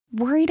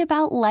Worried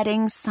about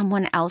letting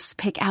someone else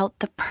pick out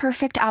the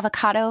perfect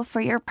avocado for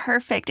your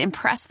perfect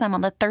impress them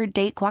on the third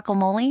date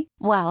guacamole?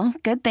 Well,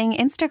 good thing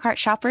Instacart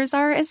shoppers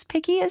are as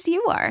picky as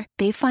you are.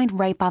 They find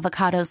ripe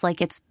avocados like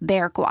it's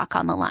their guac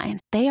on the line.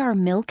 They are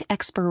milk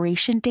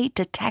expiration date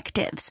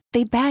detectives.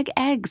 They bag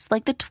eggs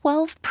like the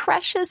 12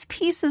 precious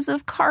pieces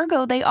of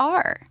cargo they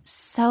are.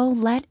 So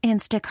let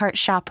Instacart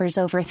shoppers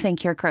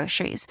overthink your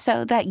groceries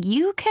so that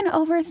you can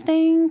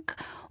overthink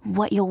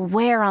what you'll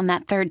wear on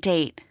that third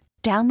date.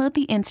 Download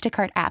the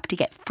Instacart app to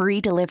get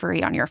free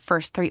delivery on your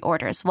first 3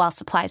 orders while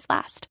supplies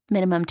last.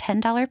 Minimum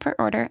 $10 per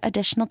order.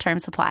 Additional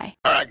terms apply.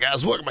 All right,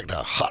 guys, welcome back to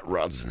Hot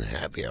Rods and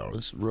Happy Hour.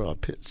 This is Rob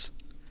Pitts.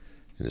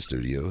 In the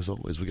studio, as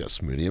always, we got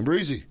Smoothie and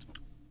Breezy.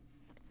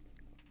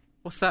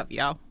 What's up,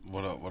 y'all?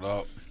 What up, what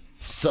up?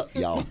 Sup,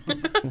 y'all?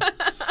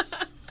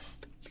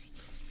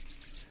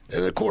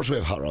 And, of course, we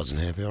have Hot Rods and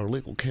Happy Hour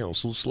legal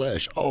counsel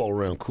 /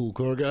 all-around cool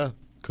car guy,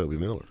 Kobe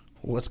Miller.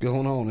 What's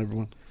going on,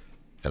 everyone?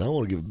 And I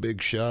want to give a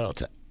big shout-out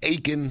to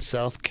Aiken,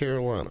 South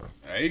Carolina.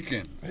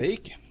 Aiken,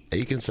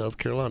 South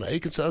Carolina.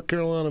 Aiken, South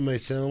Carolina may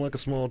sound like a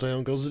small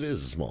town because it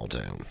is a small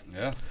town.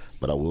 Yeah.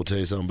 But I will tell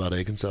you something about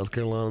Aiken, South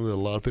Carolina that a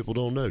lot of people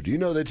don't know. Do you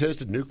know they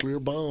tested nuclear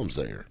bombs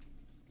there?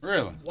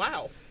 Really?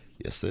 Wow.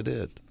 Yes, they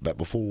did. Back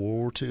before World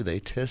War II,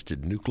 they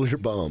tested nuclear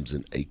bombs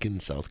in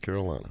Aiken, South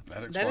Carolina.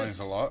 That explains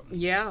a lot.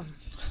 Yeah.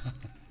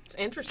 It's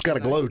interesting. It's got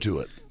a glow to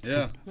it.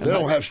 Yeah. They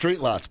don't have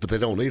street lights, but they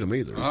don't need them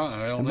either. They don't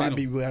It need might 'em.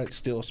 be why it's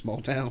still a small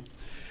town.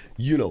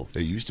 You know,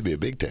 it used to be a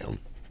big town.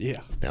 Yeah,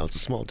 Now it's a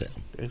small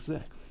town.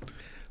 exactly.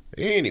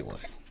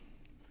 Anyway,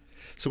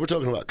 so we're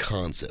talking about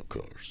concept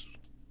cars.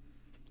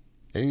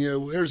 And, you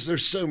know,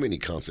 there's so many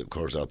concept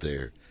cars out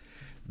there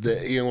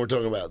that, you know, we're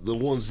talking about the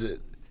ones that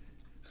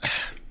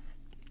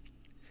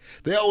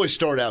they always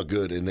start out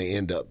good and they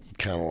end up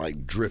kind of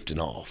like drifting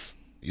off.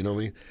 You know what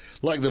I mean?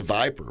 Like the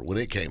Viper, when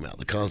it came out,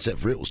 the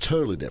concept for it was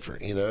totally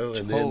different, you know?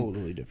 And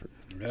Totally different.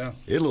 Yeah.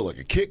 it looked like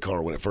a kit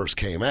car when it first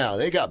came out.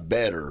 They got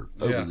better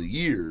over Yeah. the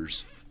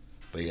years.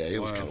 But, yeah, it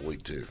was Well, kind of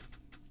weak, too.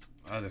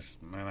 I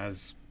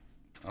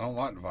don't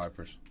like the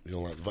Vipers. You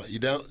don't like the Viper? You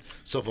don't?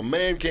 So if a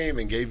man came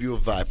and gave you a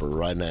Viper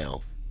right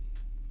now,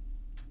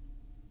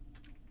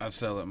 I'd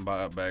sell it and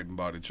buy a bag and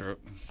body truck.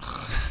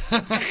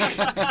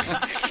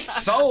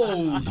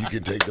 Sold. you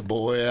can take the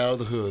boy out of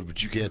the hood,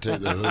 but you can't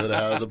take the hood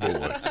out of the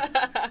boy.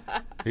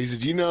 He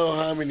said, you know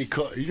how many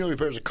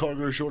pairs of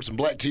cargo shorts and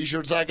black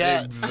T-shirts I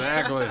got?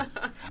 Exactly.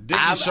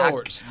 Dickie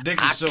shorts.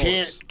 Dickie I shorts.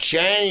 can't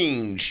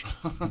change.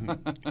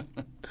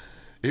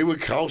 It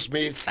would cost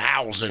me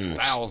thousands.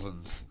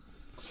 Thousands.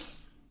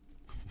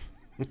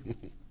 I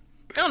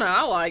don't know.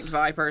 I liked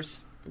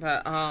Vipers,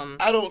 but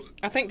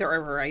I think they're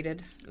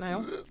overrated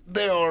now.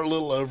 They are a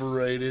little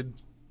overrated.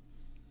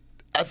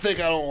 I think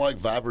I don't like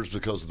Vipers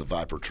because of the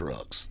Viper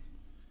trucks.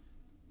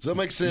 Does that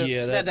make sense?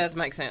 Yeah, That does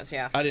make sense,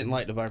 yeah. I didn't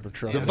like the Viper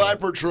truck. The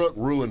Viper truck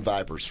ruined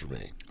Vipers for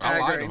me. I I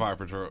like agree. the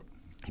Viper truck.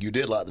 You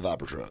did like the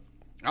Viper truck.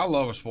 I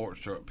love a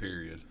sports truck,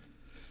 period.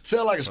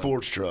 Sound like a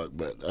sports truck,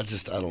 but I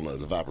don't know.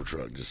 The Viper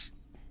truck just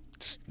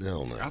I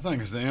don't know. I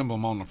think it's the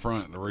emblem on the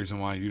front, the reason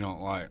why you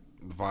don't like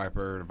the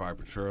Viper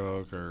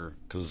truck, or...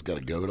 Because it's got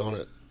a goat on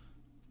it.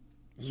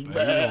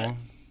 Yeah,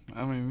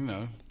 I mean, you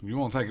know, you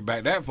won't take it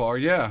back that far,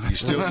 yeah. You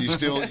still,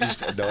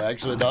 no,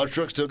 actually, a Dodge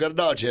truck still got a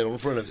Dodge head on the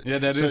front of it. Yeah,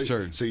 that is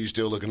true. So you're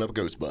still looking up a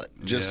goat's butt.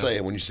 Just Yeah.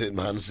 saying, when you're sitting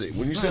behind the seat.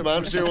 When you're sitting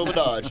behind the steering wheel of a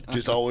Dodge,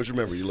 just always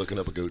remember you're looking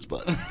up a goat's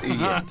butt.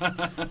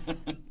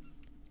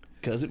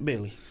 Cousin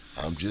Billy.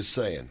 I'm just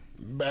saying.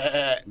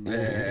 Bah.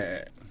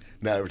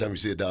 Now, every time you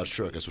see a Dodge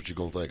truck, that's what you're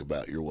going to think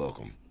about. You're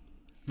welcome.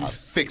 I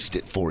fixed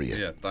it for you.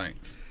 Yeah,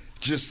 thanks.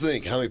 Just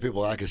think how many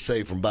people I could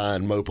save from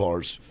buying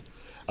Mopars.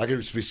 I could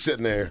just be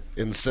sitting there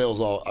in the sales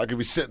hall. I could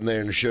be sitting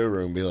there in the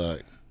showroom and be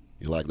like,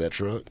 you like that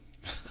truck?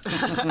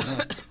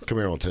 Come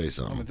here, I'll tell you I'm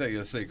something. going to tell you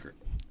a secret.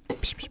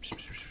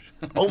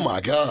 Oh,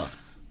 my God.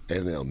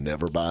 And they'll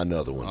never buy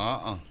another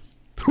one.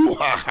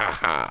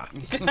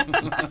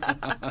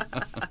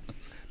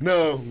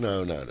 No.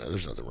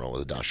 There's nothing wrong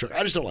with a Dodge truck.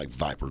 I just don't like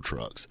Viper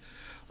trucks.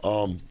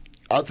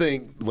 I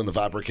think when the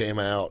Viper came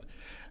out,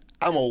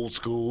 I'm old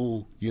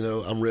school. You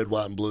know, I'm red,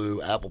 white, and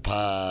blue, apple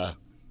pie,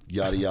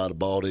 yada, yada,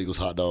 bald eagles,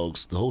 hot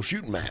dogs, the whole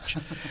shooting match.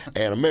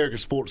 And American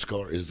sports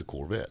car is the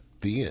Corvette.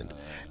 The end.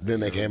 Then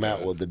they came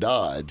out with the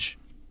Dodge.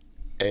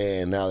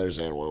 And now they're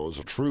saying, well, it's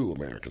a true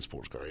American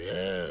sports car.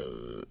 Yeah,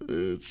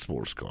 it's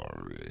sports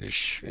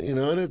car-ish. You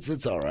know, and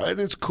it's all right.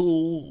 It's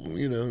cool,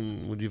 you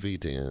know, with your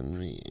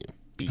V10.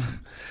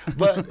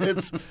 But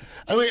it's,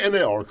 I mean, and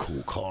they are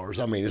cool cars.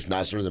 I mean, it's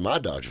nicer than my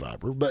Dodge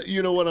Viper. But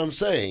you know what I'm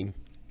saying?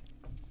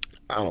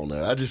 I don't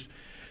know. I just,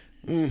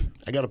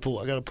 I got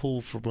to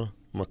pull for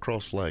my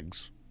cross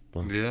flags.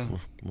 My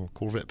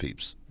Corvette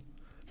peeps.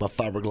 My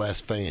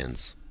fiberglass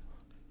fans.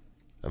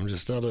 I'm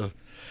just not a...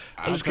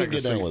 I just can't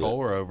get down with it.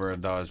 C4 over a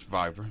Dodge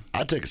Viper.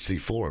 I take a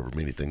C4 over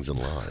many things in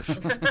life.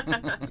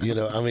 You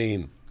know, I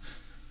mean,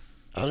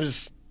 I'm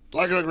just,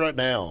 like right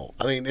now,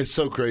 I mean, it's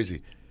so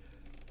crazy.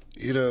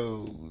 You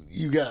know,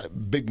 you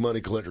got big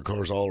money collector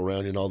cars all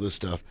around you and all this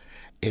stuff,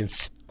 and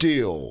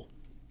still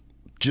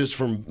just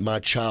from my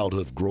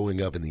childhood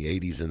growing up in the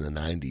 80s and the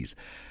 90s,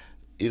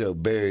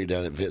 Barry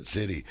down at Vet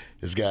City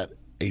has got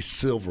a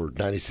silver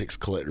 96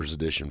 collector's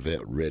edition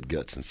vet with red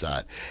guts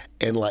inside.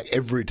 And like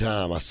every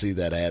time I see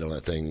that ad on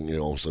that thing,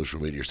 on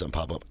social media or something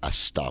pop up, I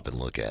stop and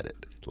look at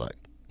it. Like,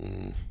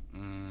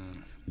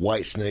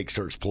 White Snake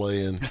starts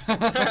playing.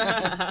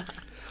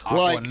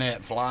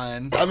 Aquanet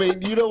flying. I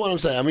mean, you know what I'm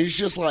saying? I mean, it's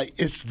just like,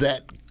 it's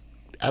that,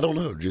 I don't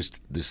know, just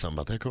there's something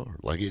about that car.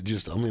 Like,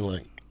 it's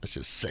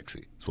just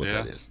sexy. That's what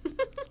that is.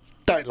 It's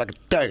tight like a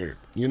tiger,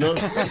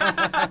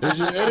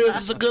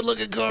 It's a good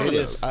looking car. It though.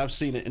 is. I've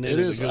seen it, and It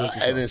is, a good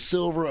looking and car. it's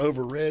silver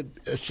over red.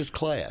 It's just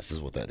class, is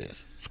what that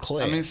is. It's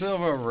class. I mean,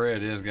 silver over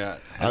red has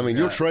got.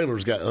 your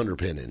trailer's got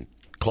underpinning,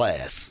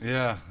 class.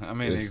 Yeah, I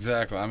mean, It's-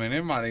 exactly. I mean,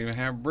 it might even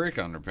have brick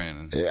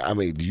underpinning. Yeah, I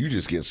mean, you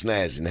just get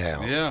snazzy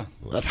now. Yeah.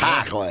 That's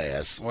high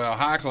class. Well,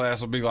 high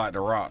class will be like the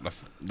Rock.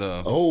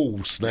 The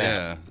Oh snap!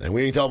 Yeah. And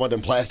we ain't talking about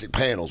them plastic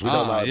panels. We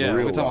talking about yeah, the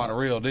real. we're talking about the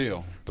rock. real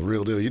deal. The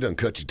real deal. You done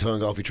cut your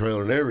tongue off your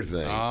trailer and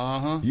everything.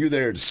 Uh-huh. You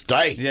there to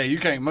stay. Yeah, you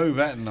can't move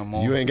that no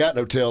more. You ain't got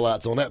no tail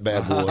lights on that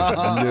bad boy.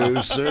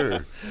 No,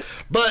 sir.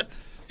 But,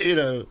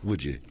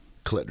 would you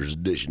collector's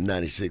edition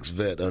 96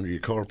 vet under your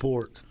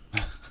carport?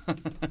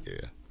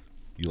 Yeah.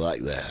 You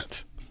like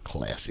that.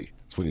 Classy.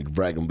 That's when you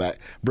bring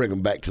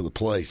them back to the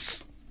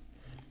place.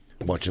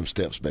 Watch them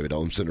steps, baby.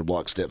 All them cinder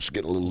block steps are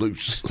getting a little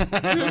loose.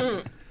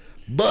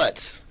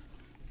 But,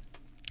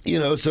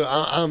 so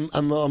I'm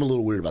a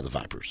little weird about the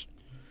Vipers.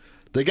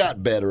 They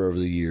got better over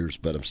the years,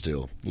 but I'm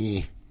still,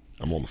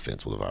 I'm on the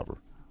fence with a Viper.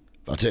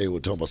 I'll tell you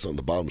what, talking about something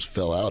the bottoms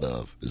fell out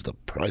of is the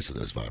price of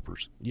those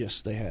Vipers.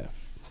 Yes, they have.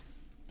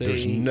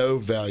 There's no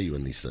value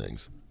in these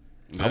things.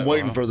 I'm Yeah,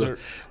 waiting for they're-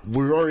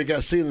 we've already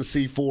got seeing the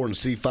C4 and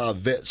the C5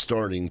 vets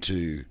starting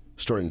to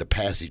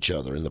pass each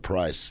other in the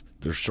price.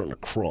 They're starting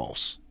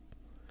to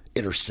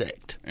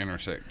intersect.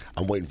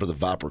 I'm waiting for the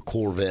Viper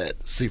Corvette,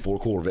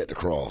 C4 Corvette to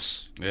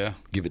cross. Yeah.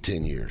 Give it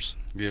 10 years.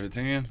 Give it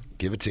 10.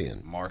 Give it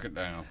 10. Mark it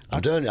down.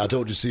 I'm telling you, I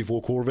told you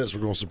C4 Corvettes were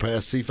going to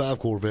surpass C5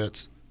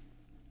 Corvettes.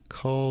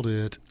 Called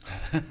it.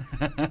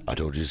 I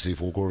told you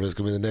C4 Corvette's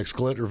going to be the next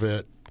collector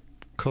vet.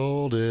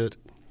 Called it.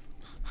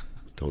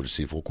 Told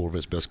you C4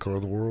 Corvette's best car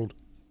in the world.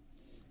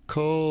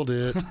 Called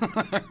it.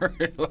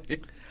 Really?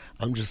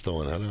 I'm just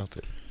throwing that out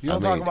there. You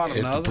don't talk about if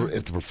another?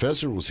 If the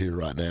professor was here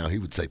right now, he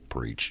would say,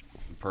 preach.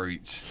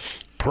 Preach.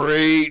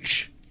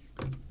 Preach.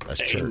 That's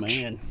church.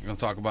 Amen. You gonna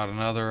talk about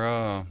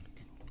another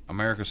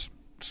America's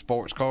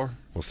sports car?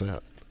 What's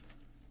that?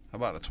 How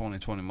about a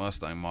 2020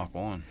 Mustang Mach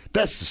 1?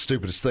 That's the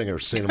stupidest thing I've ever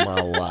seen in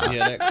my life.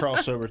 Yeah, that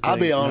crossover thing. I'll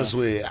be honest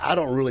with you. I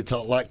don't really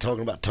like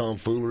talking about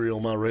tomfoolery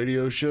on my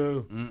radio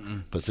show.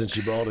 But since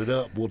you brought it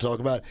up, we'll talk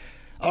about it.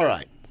 All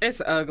right. It's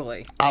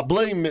ugly. I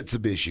blame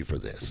Mitsubishi for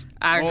this.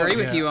 I agree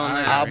with yeah, you on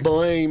I that. I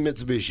blame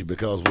Mitsubishi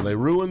because when they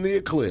ruined the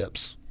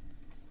Eclipse,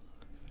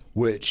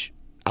 which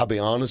I'll be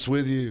honest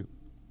with you,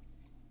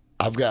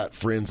 I've got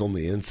friends on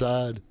the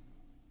inside.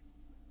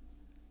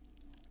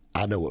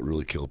 I know what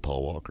really killed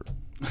Paul Walker.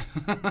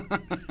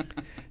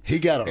 He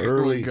got an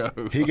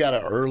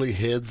early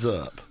heads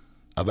up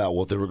about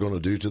what they were going to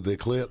do to the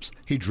Eclipse.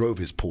 He drove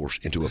his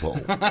Porsche into a pole.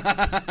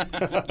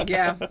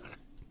 Yeah,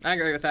 I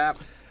agree with that.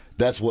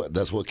 That's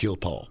what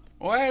killed Paul.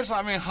 Well,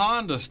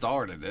 Honda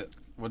started it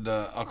with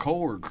the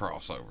Accord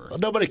crossover.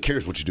 Nobody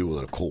cares what you do with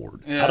an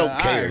Accord. Yeah, I don't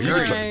I care. You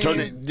can agree. turn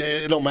it.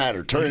 It don't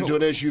matter. Turn it into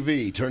an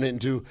SUV. Turn it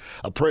into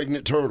a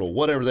pregnant turtle.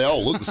 Whatever. They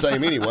all look the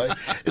same anyway.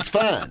 It's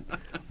fine.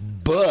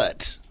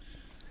 But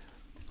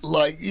now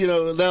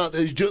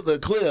the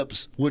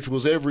Eclipse, which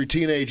was every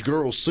teenage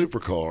girl's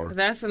supercar.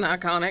 That's an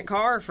iconic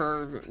car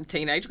for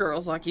teenage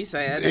girls, like you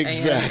said,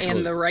 Exactly. and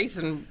in the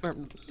racing,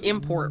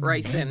 import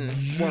racing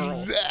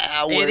world.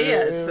 Ah, It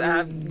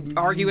is.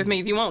 Argue with me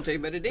if you want to,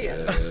 but it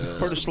is.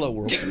 For the slow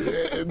world.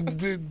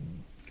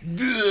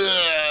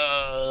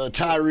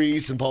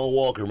 Tyrese and Paul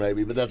Walker,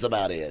 maybe, but that's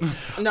about it.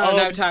 No,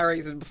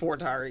 Tyrese was before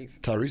Tyrese.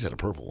 Tyrese had a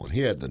purple one.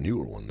 He had the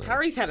newer one, though.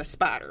 Tyrese had a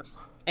Spider,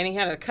 and he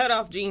had a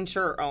cut-off jean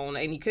shirt on,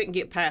 and you couldn't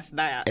get past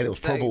that. And it was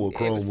So purple with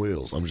chrome was-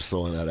 wheels. I'm just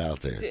throwing that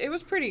out there. It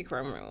was pretty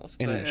chrome wheels.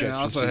 And but- injection And it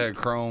also seat. had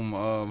chrome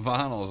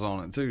vinyls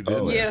on it, too,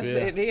 didn't Oh, it? Yes, Yeah.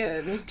 it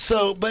did.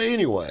 So, but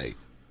anyway,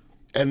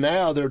 and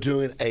now they're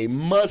doing a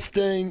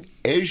Mustang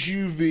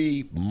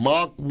SUV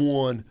Mach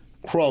 1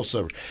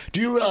 crossover. Do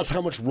you realize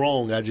how much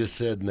wrong I just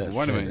said in that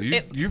Wait a sentence?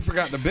 minute. You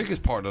forgot the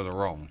biggest part of the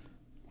wrong.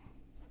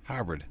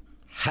 Hybrid.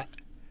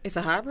 It's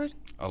a hybrid?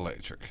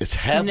 Electric. It's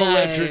half No.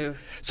 electric,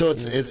 so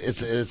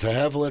it's a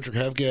half electric,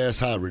 half gas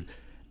hybrid,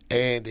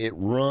 and it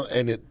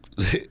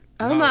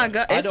Oh my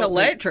God! I It's don't think-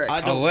 electric.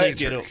 I don't Electric.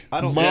 think it'll. I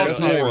don't Mach think That's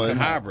it'll not ever one. even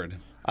come out. hybrid.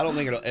 I don't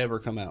think it'll ever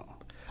come out.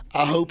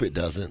 I hope it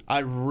doesn't. I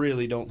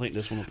really don't think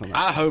this one will come out.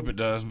 I hope it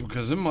does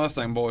because them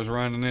Mustang boys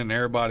running in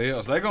everybody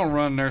else. They're going to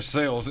run their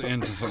cells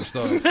into some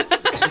stuff.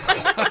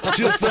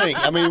 Just think,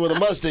 with a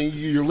Mustang,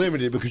 you're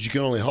limited because you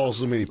can only haul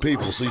so many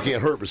people, so you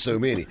can't hurt with so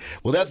many.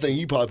 Well, that thing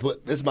you probably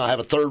this might have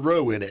a third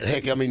row in it.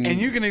 Heck, And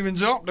you can even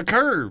jump the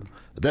curb.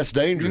 that's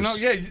dangerous.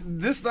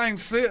 This thing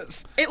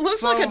sits. It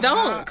looks so like a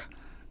dunk. high.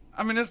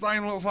 I mean, this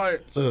thing looks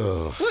like,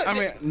 Ugh. I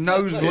mean,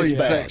 nosebleed It's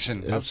bad.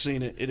 section. I've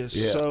seen it. It is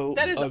Yeah. so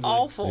That is ugly.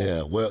 awful.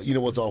 Yeah, well, you know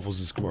what's awful is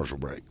this commercial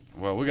break.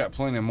 Well, we got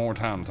plenty more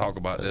time to talk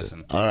about this,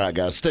 and All right,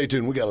 guys, stay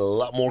tuned. We got a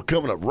lot more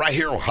coming up right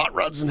here on Hot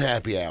Rods and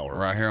Happy Hour.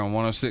 right here on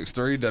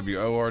 106.3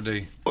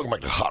 WORD. Welcome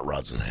back to Hot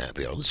Rods and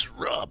Happy Hour. This is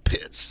Rob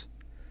Pitts.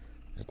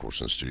 And of course,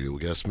 in the studio, we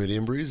got Smitty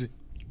and Breezy.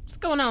 What's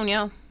going on,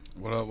 yo?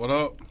 What up, what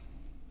up?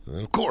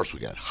 And of course, we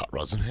got Hot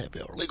Rods and Happy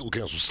Hour. Legal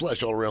counsel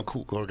 / all-around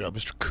cool car guy,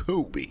 Mr.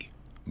 Kobe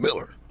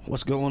Miller.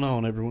 What's going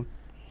on, everyone?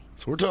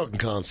 So we're talking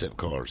concept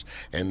cars.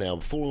 And now,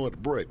 before we went to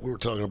break, we were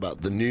talking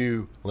about the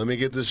new, let me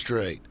get this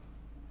straight,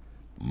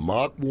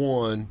 Mach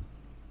 1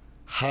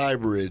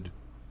 hybrid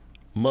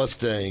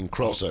Mustang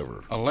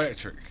crossover.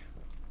 Electric.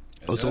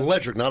 Oh, it's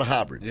electric, not a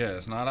hybrid. Yeah,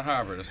 it's not a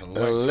hybrid. It's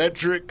electric.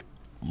 Electric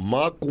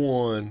Mach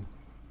 1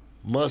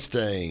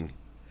 Mustang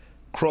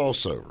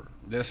crossover.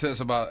 This sits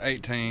about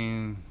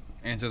 18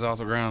 inches off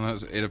the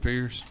ground, it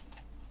appears.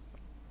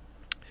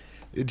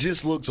 It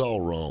just looks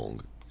all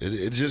wrong.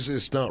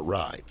 It's not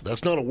right.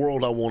 That's not a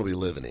world I want to be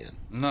living in.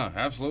 No,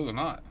 absolutely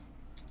not.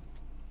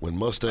 When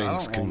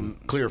Mustangs I don't can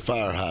want- clear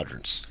fire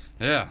hydrants.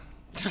 Yeah.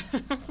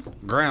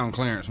 Ground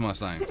clearance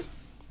Mustangs.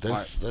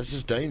 That's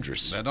just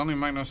dangerous. That don't even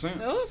make no sense.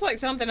 It looks like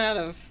something out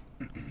of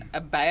a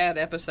bad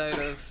episode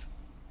of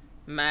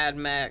Mad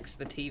Max,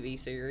 the TV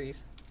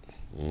series.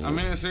 I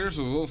mean, it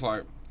seriously looks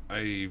like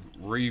a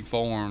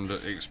reformed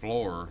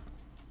Explorer.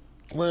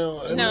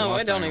 Well, and No,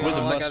 Mustang it don't even With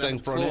a look like an Mustang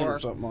front end Explorer. or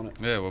something on it.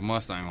 Yeah, with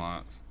Mustang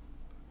lights.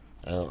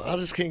 I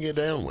just can't get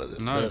down with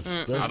it. No, I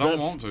don't that's-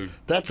 want to.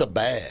 That's a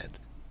bad.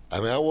 I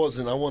mean, I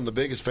wasn't the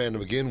biggest fan to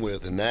begin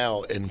with, and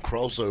now in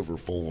crossover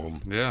form,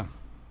 Yeah.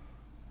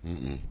 I it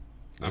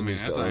mean,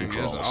 needs that to thing is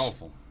uncross.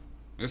 awful.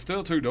 It's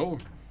still two-door.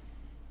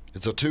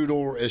 It's a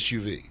 2-door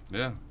SUV.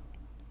 Yeah.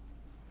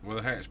 With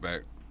a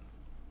hatchback.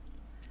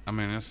 I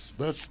mean,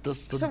 That's the.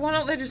 So why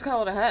don't they just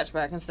call it a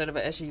hatchback instead of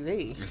an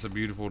SUV? it's a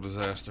beautiful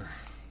disaster.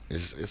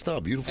 It's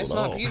not beautiful It's at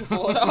not all.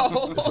 beautiful at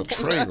all. It's a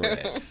train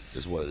wreck,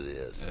 is what it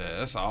is. Yeah,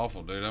 that's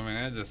awful, dude. I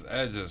mean,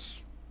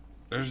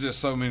 there's just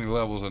so many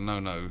levels of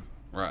no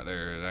right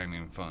there. It ain't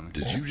even funny.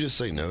 Did you just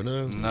say no?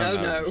 No.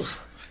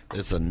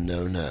 It's a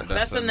no.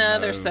 That's a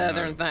another no-no.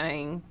 Southern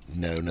thing.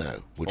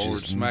 No. Which Or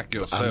is smack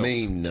yourself. I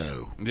mean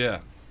no. Yeah.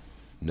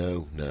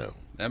 No.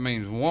 That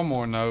means one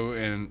more no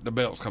and the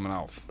belt's coming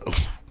off.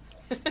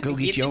 Go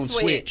get your own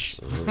switch.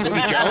 Go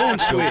get your own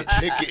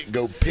switch.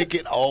 Go pick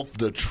it off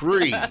the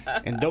tree.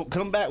 And don't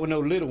come back with no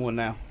little one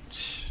now.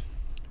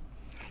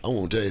 I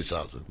want to tell you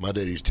something. My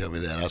daddy used to tell me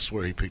that. I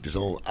swear he picked his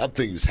own. I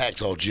think it was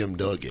Hacksaw Jim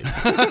Duggan.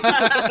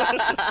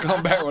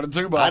 Come back with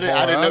a 2x4. I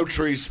didn't know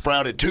trees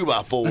sprouted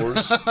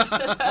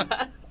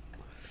 2x4s.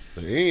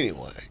 But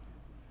anyway,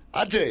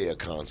 I'll tell you a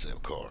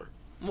concept car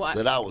What?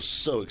 that I was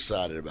so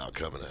excited about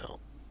coming out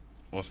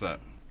What's that?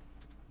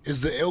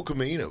 is the El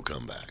Camino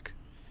comeback.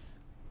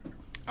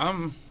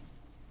 I'm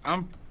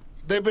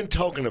They've been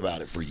talking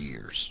about it for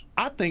years.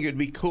 I think it'd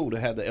be cool to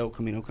have the El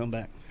Camino come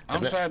back.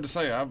 sad to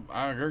say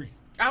I agree.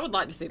 I would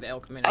like to see the El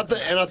Camino.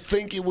 I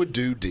think it would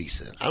do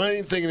decent. I'm not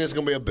even thinking it's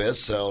going to be a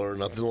bestseller or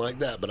nothing like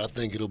that, but I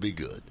think it'll be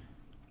good.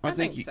 I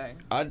think you, so.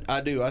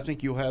 I do. I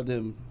think you'll have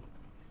them.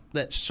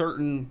 That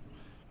certain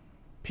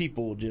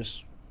people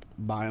just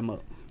buy them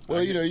up.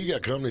 Well, you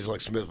got companies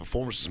like Smith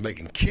Performance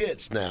making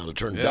kits now to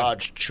turn Yeah.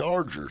 Dodge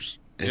Chargers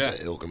into Yeah.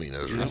 El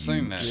Caminos. I've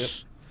seen that.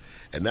 Utes.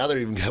 And now they're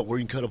even where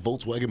you can cut a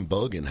Volkswagen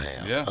Bug in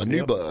half, Yeah. a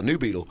new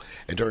Beetle,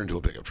 and turn it into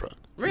a pickup truck.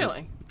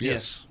 Really?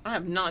 Yes. I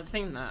have not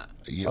seen that.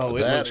 You Oh,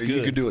 it that, looks or you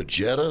good. could do a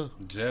Jetta.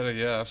 Jetta,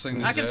 yeah, I've seen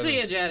the I can see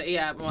a Jettas. Jetta.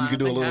 Yeah, well, You could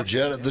do a think little I've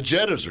Jetta. seen The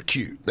Jettas are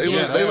cute. They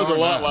Yeah, look they a are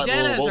lot nice. like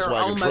Jettas little are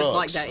Volkswagen almost trucks.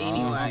 like that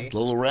anyway. The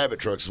little rabbit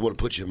trucks is what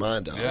puts you in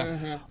mind of.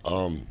 Yeah.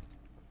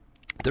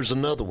 There's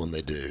another one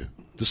they do.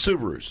 The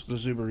Subarus. The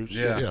Subarus.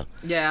 Yeah. Yeah.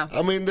 Yeah.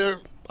 I mean,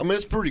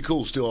 it's pretty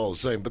cool still all the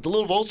same. But the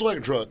little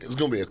Volkswagen truck is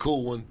going to be a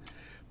cool one.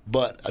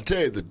 But I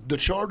tell you, the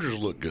Chargers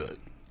look good.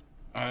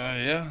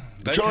 Yeah.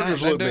 The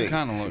Chargers look they big. do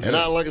kind of look and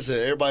good. like I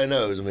said, everybody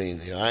knows. I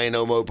mean, I ain't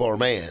no Mopar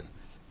man.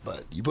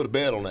 But you put a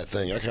bed on that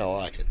thing, I kind of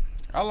like it.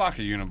 I like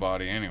a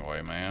unibody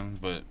anyway, man.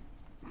 But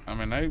I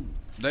mean,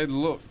 they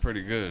look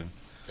pretty good.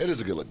 It is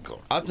a good looking car.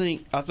 I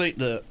think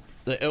the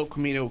El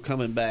Camino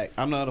coming back.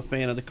 I'm not a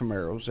fan of the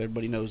Camaros.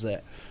 Everybody knows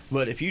that.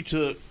 But if you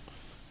took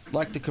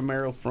like the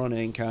Camaro front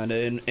end kind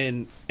of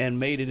and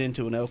made it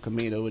into an El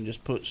Camino and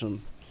just put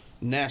some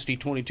nasty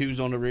 22s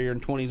on the rear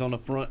and 20s on the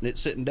front and it's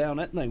sitting down,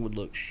 that thing would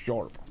look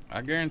sharp.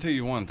 I guarantee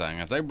you one thing: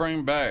 if they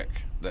bring back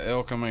the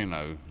El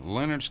Camino,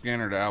 Leonard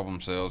Skinner album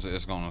sales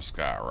is going to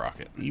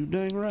skyrocket. You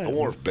dang right. I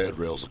wonder if bed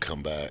rails will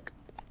come back.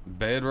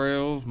 Bed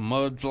rails,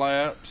 mud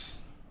flaps,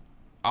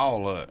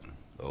 all of it.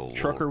 Oh, Lord.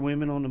 Trucker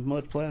women on the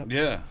mud flap.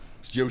 Yeah,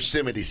 It's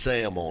Yosemite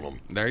Sam on them.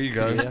 there you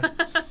go. Yeah.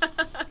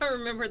 I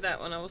remember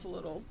that when I was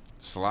little.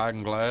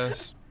 Sliding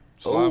glass,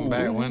 sliding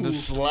back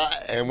windows.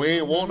 And we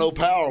ain't want no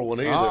power one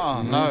either.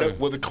 Oh, no.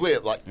 With a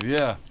clip, like,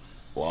 Yeah,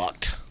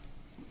 locked.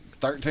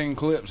 13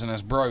 clips and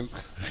it's broke.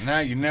 Now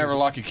you never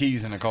lock your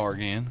keys in the car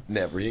again.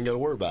 Never. You ain't got to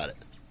worry about it.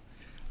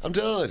 I'm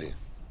telling you.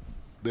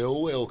 The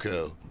old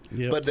Elko.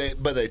 Yep.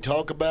 But they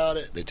talk about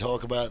it. They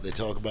talk about it. They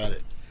talk about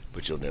it.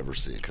 But you'll never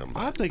see it come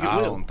back. I think it I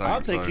will. don't think I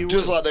think so. it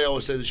Just will. like they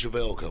always say the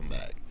Chevelle will come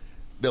back.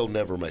 They'll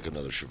never make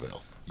another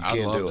Chevelle. You I'd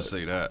can't love do to it.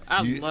 see that.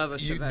 I love a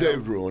Chevelle. They'd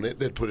ruin it.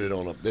 They'd put it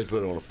on a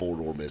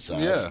 4-door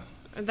midsize. Yeah.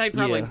 They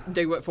probably Yeah.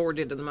 do what Ford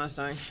did to the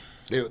Mustang.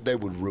 They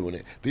would ruin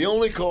it. The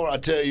only car, I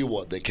tell you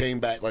what, that came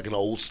back like an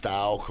old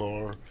style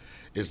car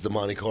is the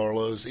Monte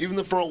Carlos. Even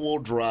the front wheel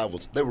drive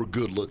ones, they were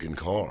good looking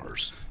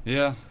cars.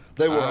 Yeah.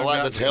 They were I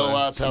like the got to say. tail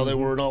lights, how they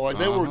were and all. Like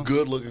they were Uh-huh.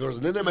 good looking cars.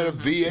 And then they made a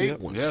V8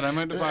 one. Yeah, they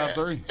made the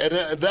 5.3.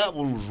 And that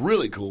one was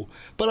really cool.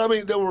 But I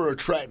mean, they were an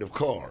attractive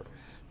car.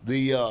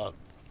 The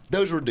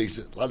those were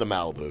decent, like the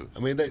Malibu. I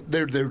mean,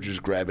 they're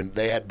just grabbing.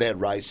 They had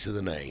rights to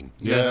the name.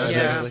 You know?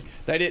 Yeah. Exactly.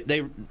 They did.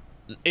 They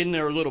in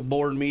their little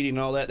board meeting and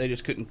all that. They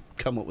just couldn't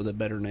come up with a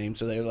better name,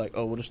 so they were like,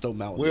 "Oh, we'll just throw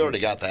Malibu." We already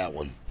got that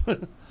one. Yeah.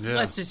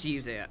 Let's just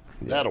use it.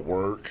 That'll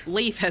work.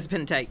 Leaf has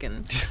been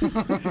taken.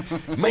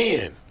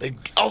 Man,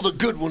 all the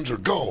good ones are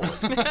gone.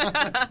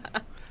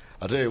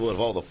 I'll tell you what, of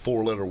all the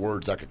 4-letter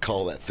words I could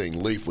call that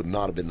thing, Leaf would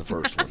not have been the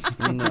first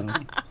one. No.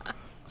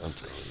 I'm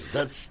telling you,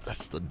 that's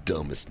the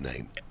dumbest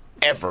name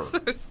ever. So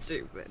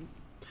stupid.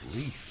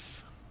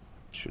 Leaf.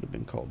 Should have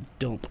been called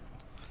Dump.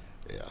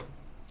 Yeah.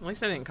 At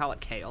least they didn't call it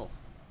kale.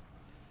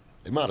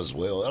 They might as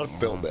well. I'd have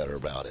felt better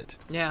about it.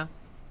 Yeah.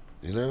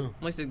 You know?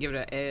 At least it'd give it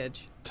an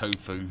edge.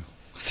 Tofu.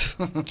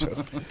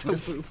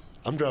 Tofu.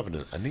 I'm driving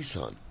a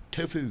Nissan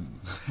Tofu.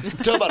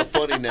 Talk about a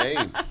funny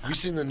name. Have you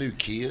seen the new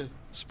Kia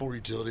sport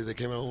utility that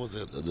came out? What was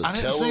it? The I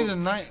didn't see the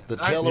name. The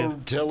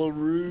Telluride.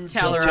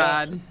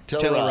 Telluride.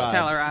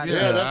 Telluride.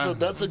 Yeah,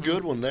 that's a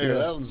good one there. Yeah.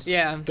 That one's.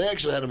 Yeah. They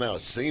actually had them out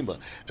of SEMA,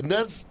 and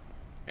that's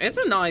It's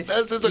a nice.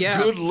 a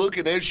yeah. good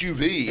looking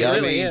SUV. It I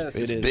really mean, is.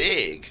 It's It is.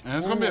 big. And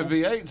it's going to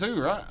be a V8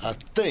 too, right? I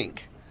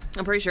think.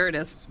 I'm pretty sure it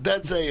is.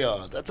 That's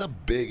a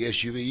big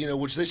SUV, you know,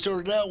 which they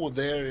started out with.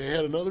 They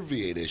had another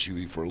V8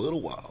 SUV for a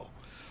little while.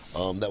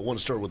 That one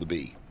started with a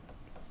B.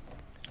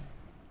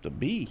 The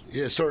B.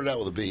 Yeah, it started out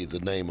with a B. The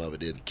name of it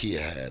did.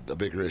 Kia had a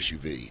bigger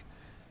SUV, I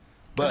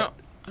but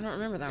don't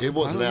remember that it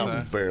one. wasn't I out don't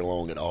know. very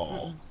long at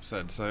all.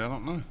 Sad to say, I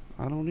don't know.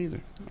 I don't either.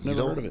 You Never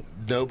don't- heard of it.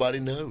 Nobody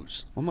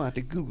knows. I'm gonna have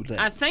to Google that.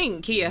 I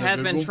think Kia The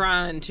has been Google?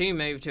 trying to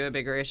move to a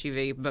bigger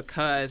SUV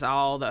because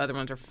all the other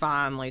ones are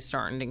finally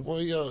starting to.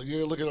 Well,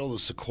 you look at all the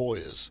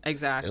Sequoias.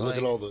 Exactly. And look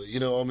at all the,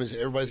 I mean,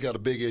 everybody's got a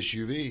big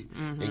SUV,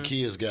 and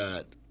Kia's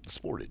got the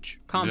Sportage.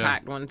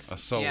 compact Yeah. ones. A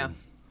Soul. Yeah.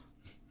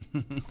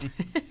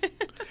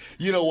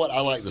 You know what? I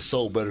like the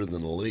Soul better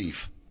than the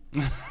Leaf.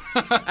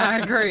 I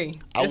agree.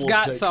 It's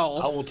got soul.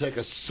 I will take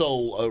a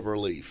Soul over a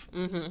Leaf.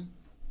 Mm-hmm.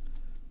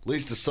 At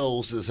least the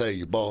Soul says, hey,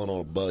 you're balling on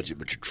a budget,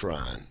 but you're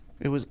trying.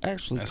 It was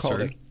actually That's called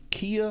true. a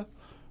Kia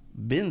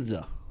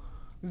Benza.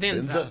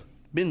 Venza.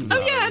 Benza. Oh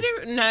yeah, I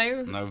do.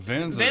 No. No,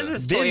 Venza.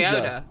 Venza's Benza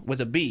Toyota.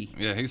 with a B.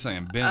 Yeah, he's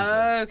saying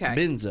Benza. Okay.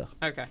 Benza.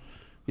 Okay.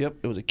 Yep,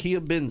 it was a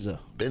Kia Benza.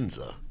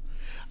 Benza.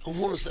 I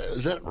want to say,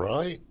 is that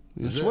right?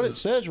 That's what it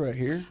says right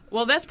here.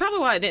 Well, that's probably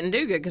why it didn't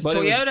do good because But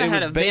Toyota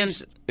had a based,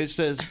 Venza. it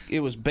says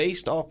it was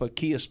based off a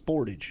Kia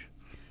Sportage.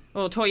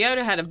 Well,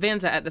 Toyota had a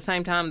Venza at the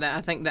same time that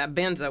I think that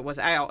Benza was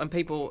out,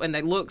 and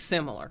they look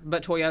similar,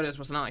 but Toyota's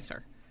was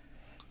nicer.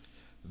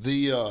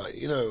 The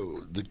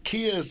the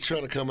Kia is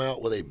trying to come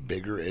out with a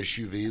bigger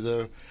SUV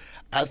though.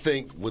 I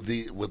think with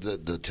the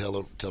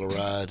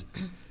Telluride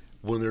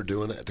when they're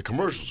doing that, the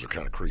commercials are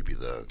kind of creepy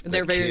though.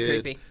 They're That very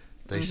kid, creepy.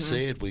 They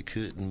said we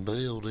couldn't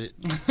build it.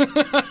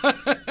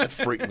 That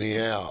freaked me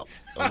out.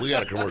 We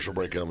got a commercial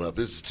break coming up.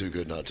 This is too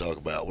good not to talk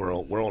about. We're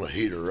on a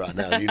heater right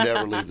now. You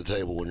never leave the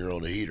table when you're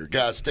on a heater.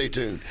 Guys, stay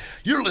tuned.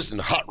 You're listening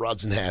to Hot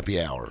Rods and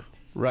Happy Hour.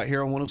 Right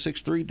here on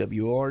 106.3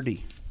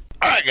 WRD.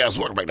 All right, guys,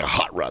 welcome back to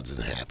Hot Rods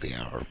and Happy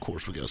Hour. Of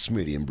course, we got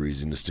Smitty and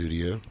Breezy in the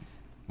studio.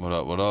 What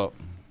up, what up?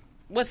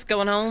 What's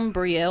going on,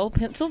 Brielle,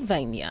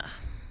 Pennsylvania?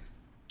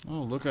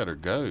 Oh, look at her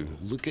go.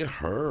 Look at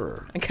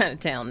her. A kind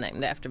of town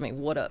named after me.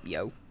 What up,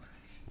 yo?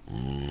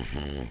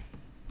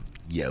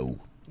 Yo.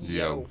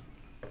 Yo.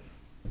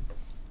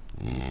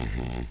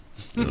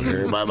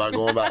 Everybody about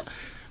going about,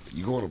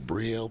 you going to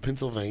Brielle,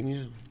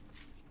 Pennsylvania?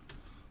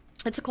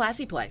 It's a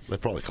classy place. They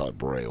probably call it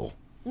Braille.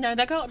 No,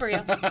 they call it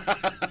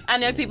Brielle. I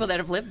know people that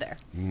have lived there.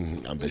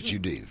 I bet you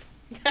do.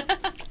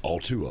 All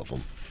two of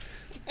them.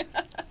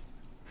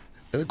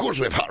 And of course,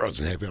 we have Hot Rods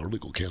and Happy Hour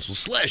legal counsel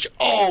 /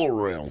 all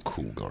around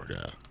cool guard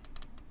guy,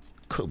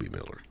 Kobe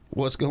Miller.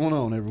 What's going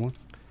on, everyone?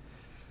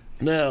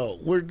 Now,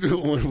 when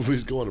we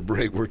was going to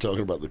break, we're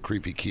talking about the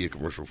creepy Kia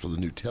commercial for the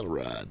new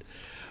Telluride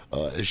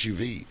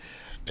SUV.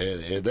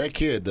 And that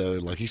kid, though,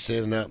 like he's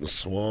standing out in the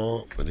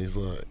swamp, and he's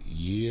like,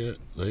 yeah,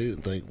 they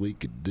didn't think we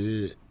could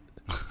do it.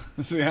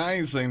 See, I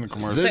ain't seen the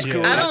commercial. This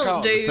yet. I don't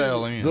caught the do-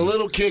 tail end. The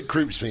little kid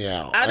creeps me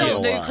out. I ain't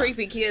don't gonna do lie.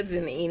 creepy kids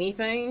in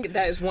anything.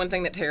 That is one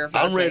thing that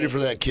terrifies me. I'm ready for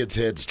that kid's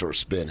head to start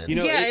spinning. You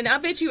know, Yeah, it- and I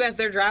bet you as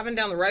they're driving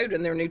down the road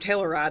in their new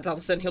Tellurides, all of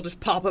a sudden he'll just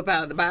pop up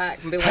out of the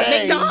back and be like,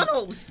 Hey.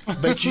 McDonald's!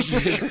 bet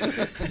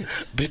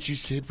you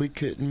said we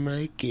couldn't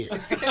make it.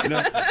 You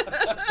know,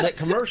 that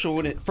commercial,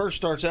 when it first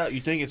starts out,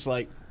 you think it's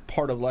like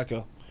part of like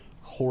a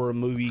horror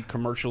movie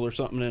commercial or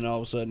something, and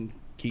all of a sudden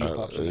Kia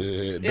pops up.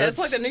 Yeah, it's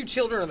like the new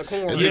Children of the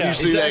Corn. And then Yeah, you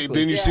see exactly. that.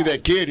 Then you see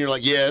that kid, and you're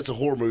like, "Yeah, it's a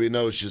horror movie."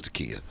 No, it's just a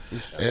Kia,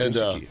 and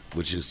a Kia.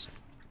 which is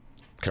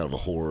kind of a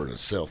horror in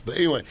itself. But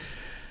anyway,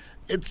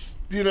 it's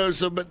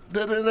so. But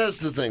then that's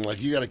the thing.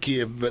 Like you got a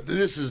Kia, but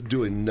this is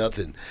doing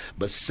nothing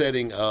but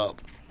setting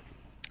up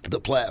the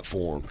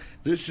platform.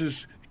 This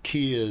is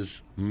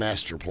Kia's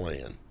master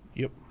plan.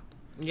 Yep.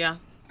 Yeah.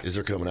 Is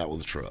they're coming out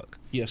with a truck.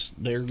 Yes,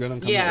 they're gonna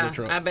come out Yeah, with a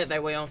truck. I bet they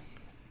will.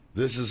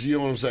 This is, you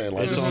know what I'm saying?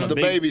 Like, It's this on is a the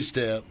big- baby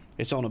step.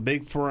 It's on a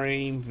big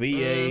frame,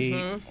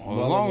 V8.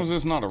 Well, as long as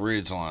it's not a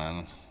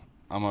Ridgeline,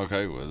 I'm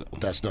okay with it.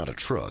 That's not a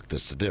truck.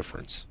 That's the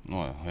difference.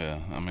 Well, yeah.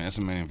 I mean, it's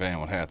a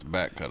minivan with half the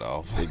back cut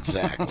off.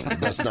 Exactly.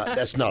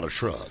 That's not a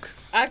truck.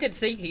 I could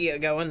see Kia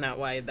going that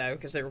way, though,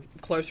 because they're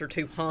closer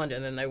to Honda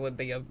than they would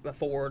be a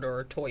Ford or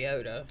a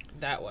Toyota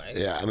that way.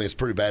 Yeah, I mean, it's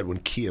pretty bad when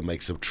Kia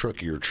makes a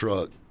truckier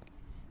truck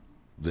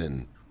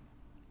than,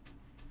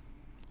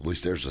 at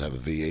least theirs would have a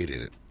V8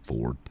 in it,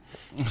 Ford.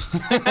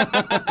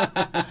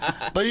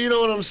 But you know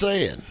what I'm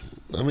saying.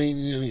 I mean,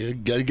 you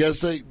gotta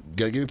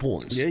give me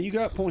points. Yeah, you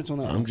got points on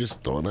that. I'm just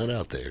throwing that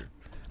out there.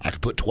 I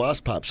could put twice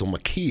pipes on my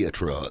Kia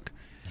truck,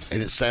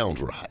 and it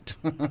sounds right.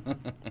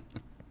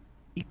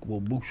 Equal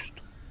boost.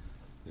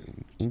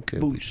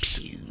 Boost.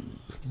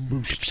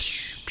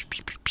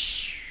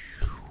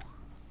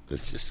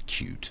 That's just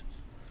cute.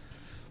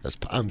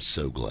 I'm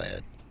so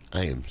glad.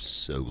 I am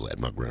so glad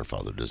my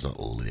grandfather does not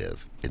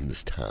live in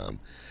this time.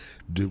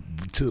 To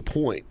the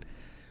point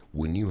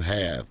when you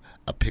have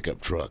a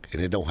pickup truck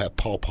and it don't have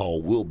paw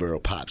wheelbarrow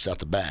pipes out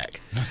the back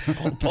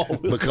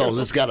because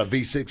it's got a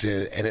V6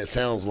 in it and it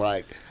sounds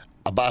like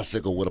a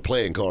bicycle with a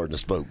playing card in the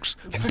spokes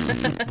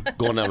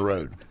going down the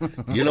road.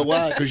 You know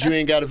why? Because you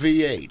ain't got a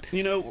V8.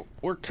 You know,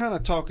 we're kind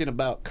of talking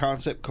about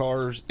concept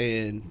cars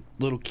and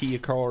little Kia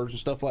cars and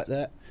stuff like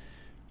that.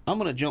 I'm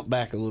going to jump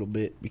back a little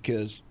bit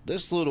because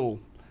this little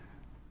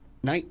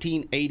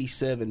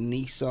 1987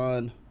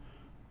 Nissan,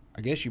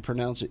 I guess you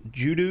pronounce it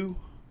Judo.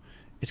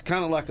 It's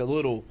kind of like a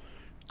little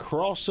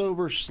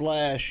crossover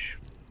slash.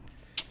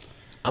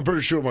 I'm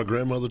pretty sure my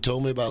grandmother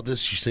told me about this.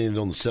 She's seen it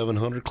on the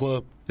 700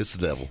 Club. It's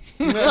the devil.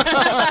 No,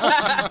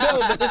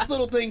 but this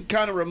little thing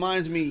kind of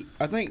reminds me.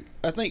 I think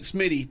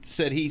Smitty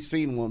said he's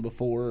seen one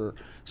before or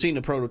seen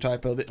the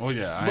prototype of it. Well,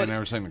 yeah, I But- ain't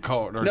never seen the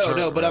car.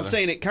 No, but I'm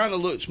saying it kind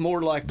of looks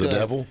more like The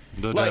devil?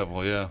 The like-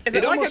 devil, yeah. Is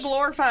It it like almost- a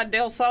glorified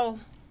Del Sol?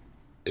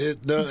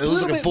 It looks little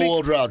like a bit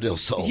full-wheel drive Del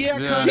Sol. Yeah,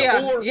 Yeah. kind of.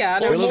 Yeah, or, yeah, I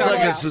know or It what looks you're like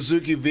talking a about.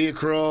 Suzuki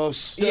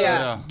Via-Cross.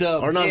 Yeah.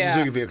 Or not Yeah. a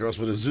Suzuki Via-Cross,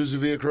 but a Isuzu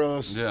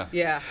Via-Cross. Yeah.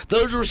 Yeah.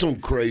 Those were some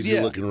crazy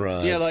looking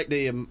rides. Yeah, like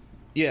the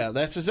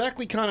that's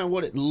exactly kind of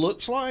what it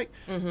looks like.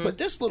 But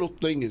this little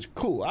thing is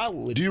cool. I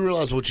would. Do you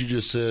realize what you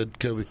just said,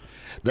 Kobe?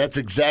 That's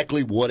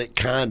exactly what it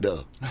kind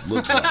of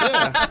looks like.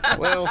 Yeah,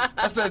 well,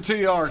 That's that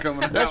TR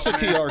coming out. that's the man.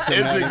 TR coming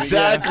It's out of it,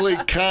 exactly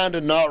kind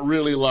of not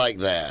really like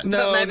that. yeah.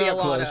 No, But maybe not a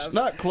lot close. of.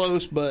 Not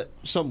close, but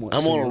somewhat.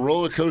 I'm on a similar.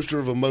 roller coaster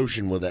of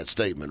emotion with that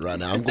statement right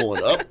now. I'm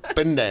going up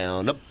and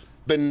down, up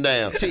and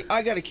down. See,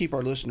 I got to keep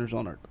our listeners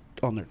on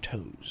their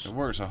toes. It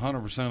works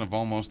 100% of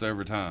almost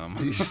every time.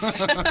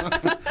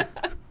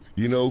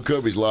 You know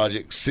Kobe's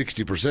logic,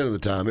 60% of the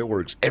time, it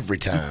works every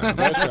time.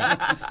 That's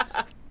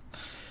right.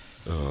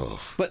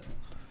 But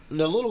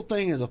the little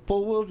thing is a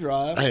four-wheel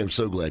drive. I am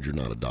so glad you're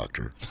not a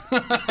doctor.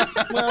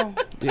 Well,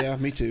 yeah,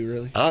 me too,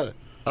 really.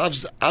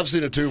 I've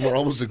seen a tumor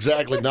almost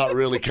exactly not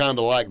really kind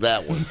of like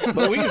that one.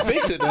 But we can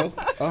fix it though,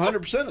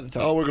 100% of the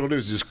time. All we're going to do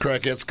is just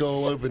crack that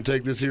skull open,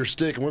 take this here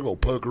stick, and we're going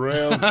to poke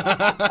around.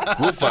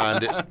 We'll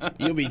find it.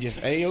 You'll be just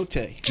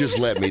a-okay. Just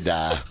let me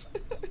die.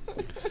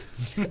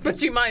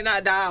 But you might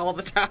not die all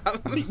the time.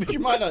 But you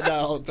might not die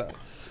all the time.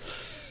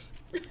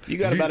 You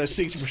got about a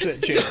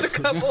 60% chance. A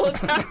couple of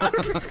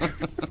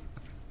times.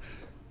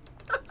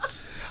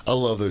 I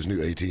love those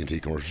new AT&T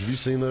commercials. Have you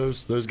seen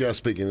those? Those guys,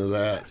 speaking of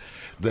that,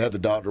 they have the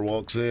doctor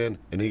walks in,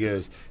 and he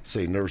goes,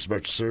 say, nervous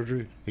about your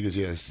surgery? He goes,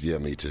 yes, yeah,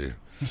 me too.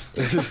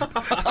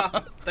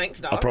 Thanks,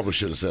 Doc. I probably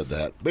should have said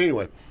that. But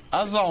anyway,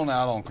 I zone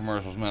out on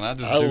commercials, man. I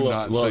just I do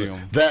love not see it.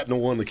 them. That and the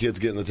one the kid's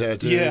getting the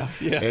tattoo. Yeah,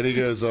 yeah. And he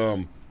goes,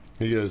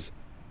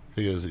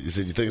 he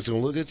said, you think it's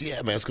going to look good?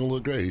 Yeah, man, it's going to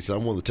look great. He said,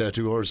 I'm one of the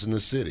tattoo artists in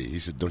this city. He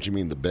said, don't you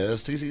mean the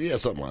best? He said, yeah,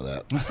 something like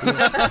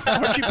that.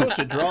 Aren't you supposed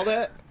to draw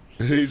that?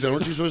 He said,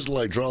 aren't you supposed to,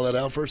 like, draw that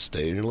out first?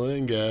 Stay in your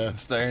lane, guy.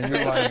 Stay in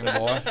your lane,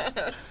 boy.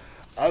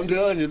 I'm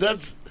telling you,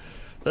 that's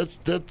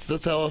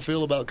how I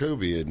feel about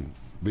Kobe and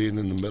being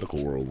in the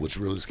medical world, which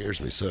really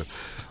scares me. So,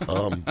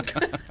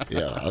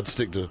 yeah, I'd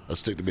stick to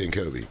being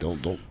Kobe.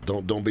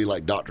 Don't be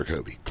like Dr.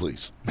 Kobe,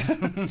 please.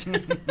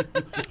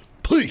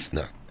 Please,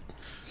 no.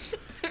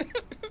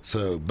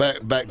 So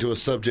back to a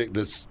subject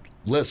that's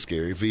less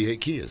scary: V8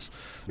 Kias.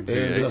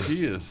 And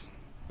He is.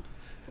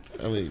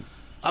 I mean,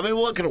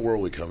 what kind of world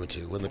are we coming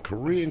to when the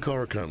Korean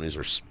car companies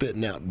are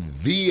spitting out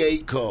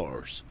V8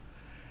 cars,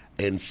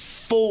 and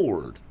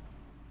Ford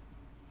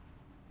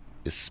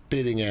is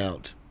spitting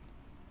out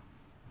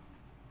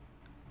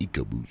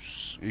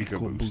EcoBoost?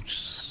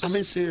 EcoBoost. I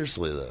mean,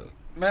 seriously though.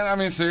 Man, I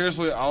mean,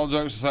 seriously, all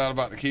jokes aside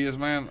about the kids,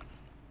 man,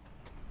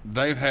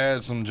 they've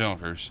had some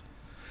junkers.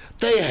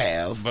 They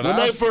have. But When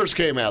they I've- first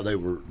came out, they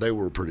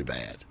were pretty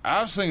bad.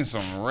 I've seen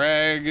some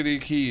raggedy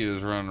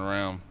Kias running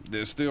around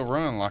that still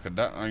run like spin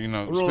Rolling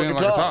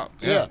like a top.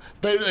 Yeah.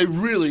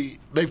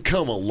 They've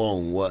come a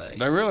long way.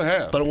 They really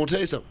have. But I want to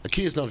tell you something. A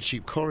Kia's not a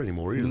cheap car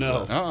anymore either.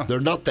 No. though. They're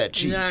not that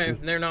cheap. No,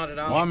 they're not at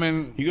all. well, I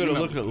mean, You go to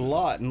know, look at a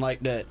lot, and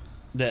like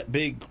that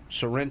big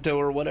Sorrento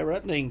or whatever,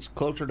 that thing's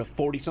closer to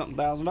 $40-something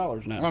thousand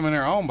now. I mean,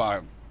 they're owned by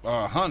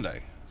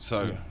Hyundai,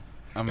 so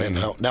I mean,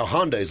 And now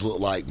Hyundais look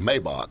like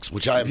Maybachs,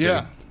 which I have.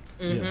 yeah.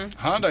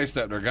 Hyundai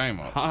stepped their game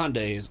up.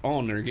 Hyundai is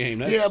on their game.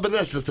 That's, Yeah, but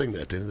that's the thing.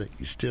 That thing,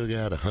 you still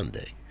got a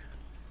Hyundai.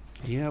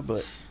 yeah,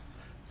 but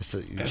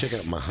Check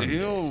out my Hyundai.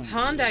 Still,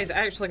 Hyundai's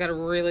actually got a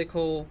really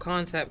cool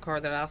concept car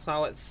that I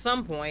saw at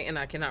some point, and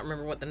I cannot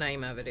remember what the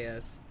name of it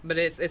is. But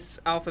it's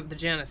off of the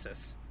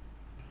Genesis.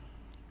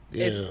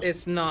 Yeah.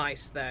 It's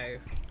nice though.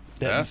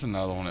 that's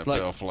another one that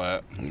Like- fell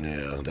flat.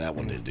 Yeah, that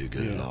one didn't do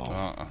good at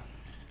all.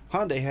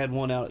 Hyundai had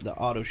one out at the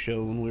auto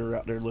show when we were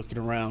out there looking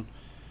around.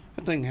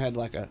 That thing had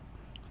like a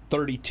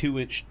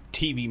 32-inch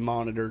TV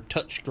monitor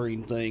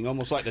touchscreen thing,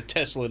 almost like the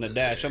Tesla in a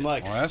dash. I'm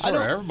like, Well, that's I where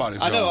don't-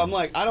 everybody's I know. going. I'm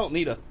like, I don't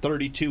need a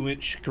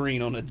 32-inch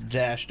screen on a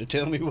dash to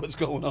tell me what's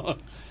going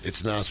on.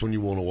 It's nice when you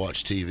want to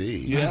watch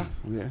TV. Yeah.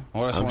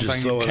 Well, that's I'm one just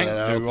thing you throwing can't that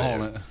out do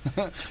on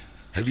there. it.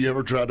 Have you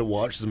ever tried to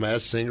watch The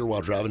Masked Singer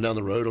while driving down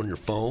the road on your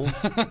phone?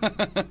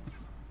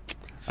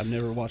 I've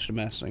never watched a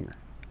Masked Singer.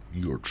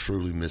 You are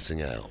truly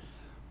missing out.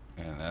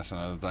 And that's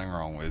another thing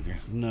wrong with you.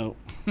 No,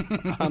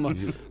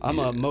 I'm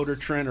a Motor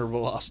Trend or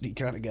Velocity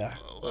kind of guy.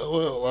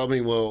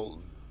 Well,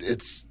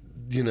 it's,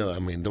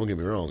 don't get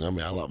me wrong.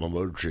 I like my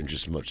Motor Trend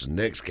just as much as the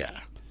next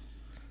guy.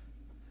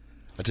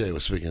 I tell you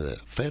what, speaking of that,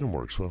 Phantom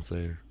Works went up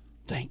there.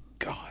 Thank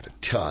God.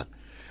 God,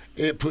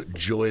 it put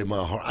joy in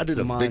my heart. I did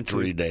a Mine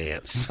victory too.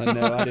 dance. I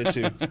know, I did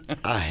too.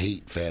 I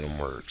hate Phantom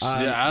Works.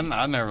 Yeah,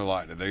 I never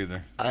liked it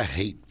either. I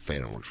hate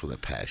Phantom Works with a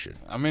passion.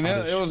 I mean,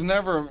 it was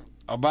never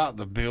about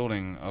the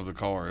building of the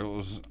car. It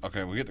was,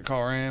 okay, we get the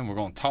car in, we're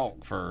going to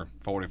talk for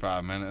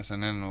 45 minutes,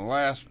 and then the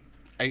last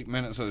 8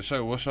 minutes of the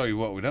show, we'll show you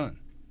what we've done.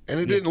 And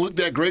it didn't look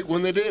that great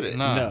when they did it.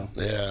 No.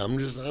 Yeah, I'm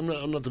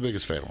not the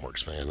biggest Phantom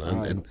Works fan.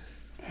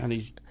 And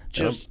he's And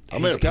just. I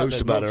made a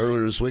post about it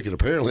earlier this week, and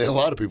apparently a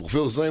lot of people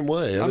feel the same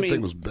way. I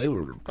mean- They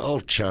were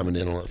all chiming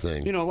in on that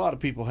thing. You know, a lot of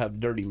people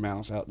have dirty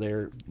mouths out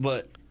there,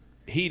 but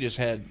he just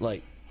had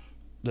like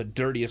the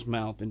dirtiest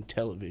mouth in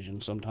television.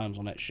 Sometimes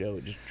on that show,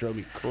 it just drove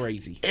me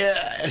crazy.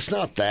 Yeah, it's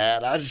not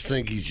that. I just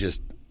think he's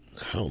just.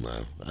 I don't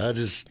know.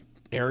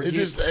 Arrogant?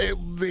 He's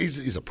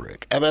a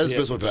prick. I mean, that's the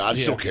best way to put it. I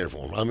just Yeah. don't care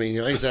for him. I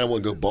mean, I ain't saying I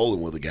wouldn't go bowling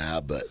with a guy,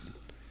 but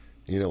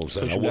you know what I'm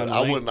saying. Push him down the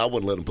lane. I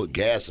wouldn't let him put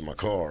gas in my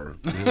car.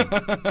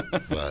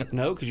 But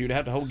No, because you'd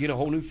have to get a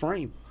whole new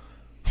frame.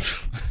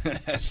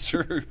 That's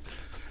true.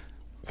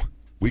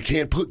 we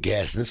can't put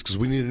gas in this because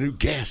we need a new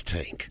gas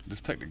tank.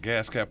 Just take the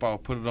gas cap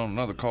off, put it on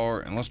another car,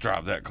 and let's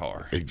drive that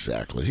car.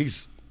 Exactly.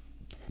 He's.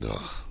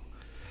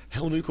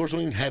 Hell, new cars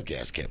don't even have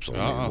gas caps on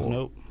them anymore.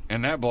 Nope.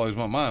 And that blows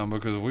my mind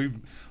because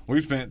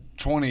we've spent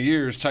 20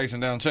 years chasing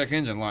down check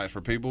engine lights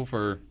for people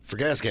for For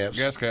gas caps,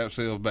 gas cap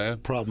seals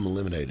bad. problem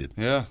eliminated.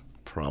 Yeah.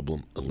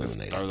 Problem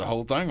eliminated. Throw the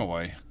whole thing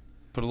away.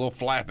 Put a little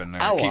flap in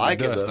there. I keep like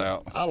the it. dust Though.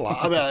 out. I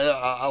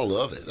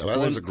love it. I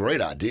mean, it's a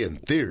great idea in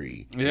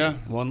theory. Yeah.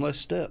 One less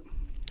step.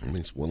 I mean,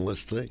 it's one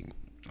less thing.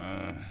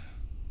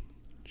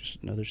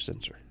 Just another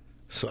sensor.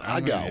 So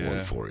I got yeah.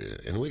 one for you,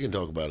 and we can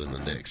talk about it in the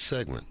next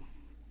segment.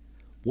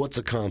 What's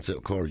a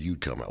concept car you'd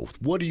come out with?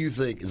 What do you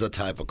think is a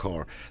type of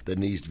car that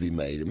needs to be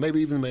made, and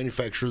maybe even the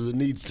manufacturer that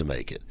needs to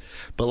make it?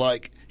 But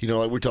like we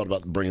talked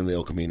about bringing the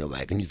El Camino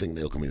back, and you think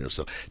the El Camino will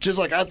sell. Just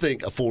like I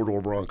think a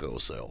 4-door Bronco will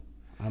sell.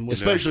 I'm with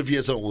Especially if you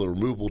had something with a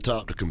removable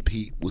top to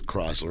compete with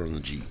Chrysler and the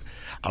Jeep.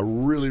 I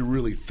really,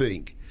 really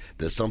think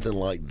that something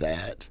like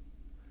that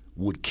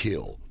would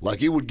kill.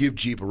 Like, it would give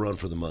Jeep a run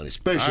for the money,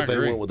 especially I if they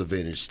agree. went with a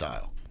vintage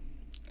style.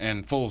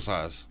 And full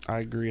size. I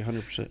agree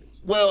 100%.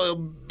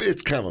 Well,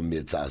 it's kind of a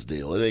mid-size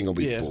deal. It ain't going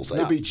to be Yeah, full size.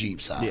 not- It'll be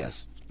Jeep size.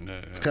 Yes.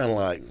 It's kind of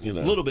like, A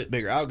little bit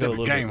bigger. I'll go a Step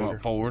little the bit game bigger.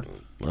 up forward.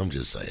 I'm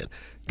just saying.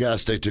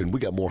 Guys, stay tuned.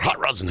 We got more Hot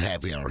Rods and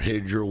Happy Hour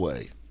headed your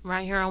way.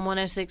 Right here on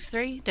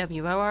 106.3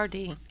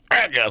 WORD. All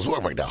right, guys,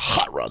 welcome back to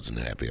Hot Rods and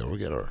Happy Hour. We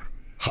got our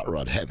Hot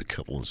Rod Happy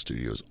couple in the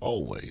studio as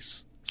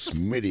always.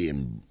 Smitty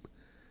and...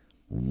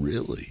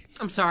 Really?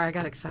 I'm sorry, I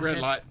got excited. Red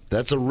light.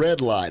 That's a red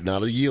light,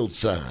 not a yield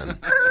sign.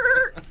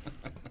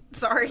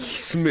 Sorry.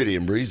 Smitty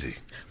and Breezy.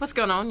 What's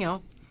going on,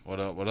 y'all? What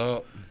up, what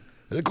up?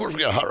 And of course, we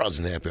got Hot Rods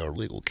and Happy Hour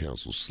legal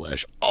counsel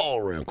 /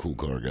 all-around cool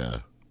car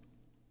guy,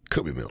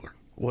 Kobe Miller.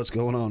 What's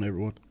going on,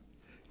 everyone?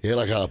 Yeah,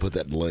 like how I put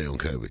that delay on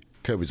Kobe.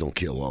 Kobe's on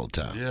kill all the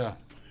time. Yeah.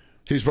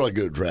 He's probably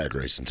good at drag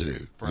racing, too. You know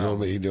what I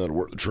Probably. mean? He knew how to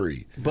work the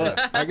tree. But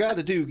I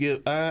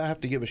have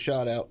to give a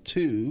shout out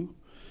to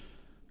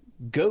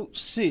Goat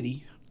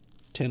City,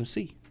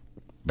 Tennessee.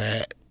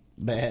 Bat.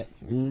 Bat.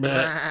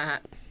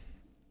 Bat.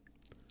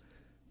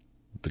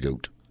 The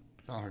goat.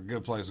 Sounds like a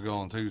good place to go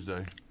on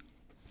Tuesday.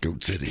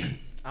 Goat City.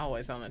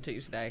 Always on a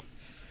Tuesday.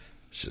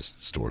 It's just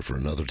a story for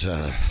another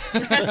time.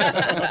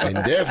 And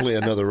definitely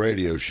another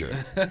radio show.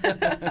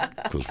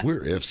 Because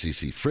we're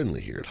FCC friendly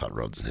here at Hot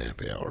Rods and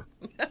Happy Hour.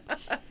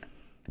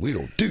 We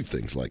don't do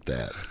things like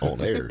that on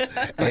air.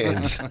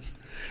 And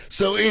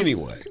so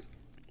anyway,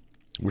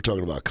 we're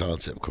talking about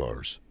concept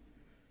cars.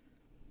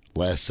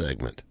 Last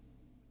segment.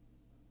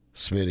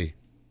 Smitty,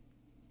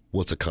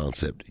 what's a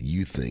concept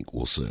you think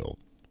will sell?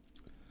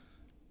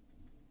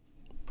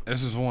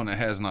 This is one that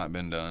has not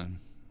been done.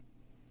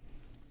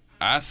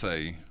 I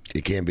say,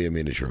 It can't be a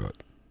mini truck.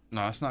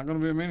 no, it's not going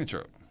to be a mini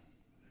truck.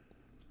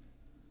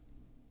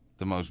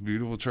 The most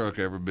beautiful truck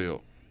ever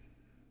built.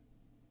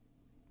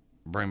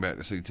 Bring back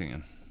the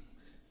C10.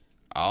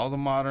 All the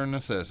modern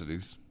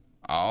necessities,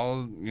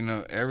 all,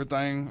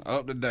 everything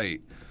up to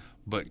date,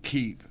 but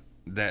keep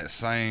that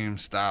same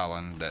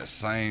styling, that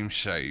same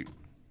shape,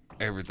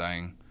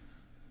 everything,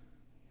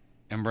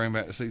 and bring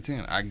back the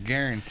C10. I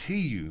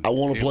guarantee you. I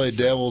want to it play would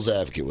sell. devil's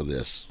advocate with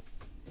this.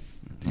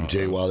 You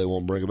tell you why they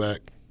won't bring it back?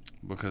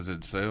 Because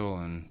it'd sell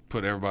and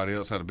put everybody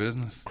else out of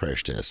business.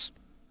 Crash tests.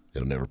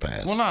 It'll never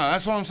pass. Well, no,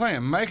 that's what I'm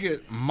saying. Make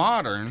it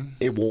modern.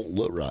 It won't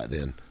look right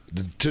then.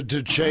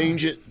 To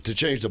change it, to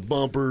change the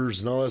bumpers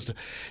and all that stuff,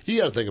 you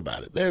got to think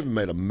about it. They haven't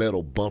made a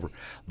metal bumper.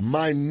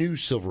 My new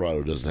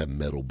Silverado doesn't have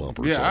metal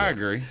bumpers. Yeah, on I it.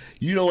 agree.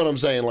 You know what I'm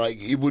saying?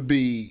 Like, it would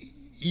be,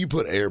 you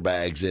put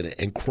airbags in it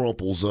and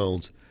crumple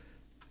zones.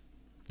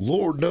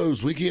 Lord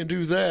knows we can't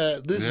do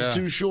that. This Yeah. is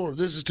too short.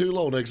 This is too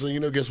long. Next thing you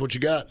know, guess what you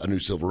got? A new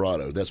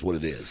Silverado. That's what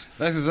it is.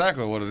 That's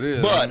exactly what it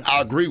is. But I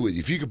agree with you.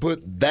 If you could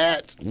put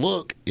that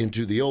look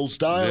into the old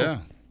style, yeah,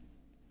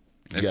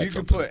 if got you could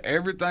something. put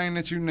everything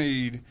that you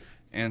need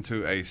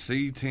into a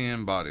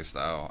C10 body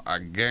style, I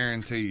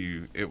guarantee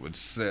you it would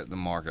set the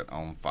market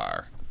on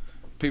fire.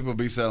 People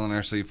be selling their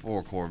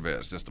C4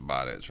 Corvettes just to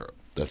buy that truck.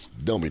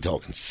 don't be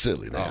talking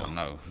silly now. Oh,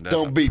 no. That's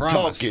Don't a be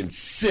promise. talking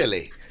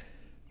silly.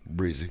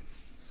 Breezy.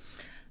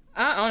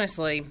 I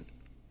honestly,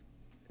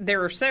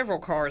 there are several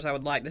cars I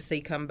would like to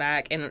see come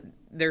back, and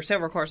there are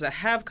several cars that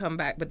have come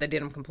back, but they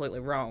did them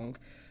completely wrong,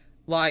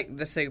 like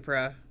the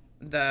Supra,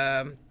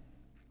 the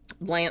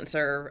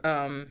Lancer,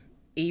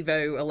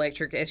 Evo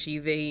electric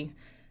SUV.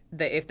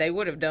 That if they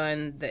would have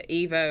done the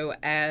Evo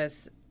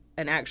as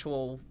an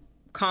actual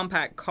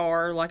compact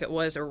car like it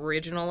was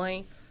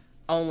originally,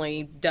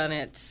 only done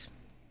it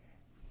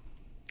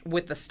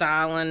with the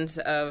stylings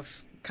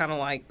of kind of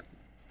like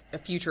a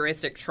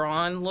futuristic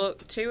Tron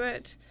look to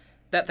it,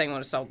 that thing would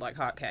have sold like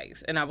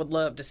hotcakes. And I would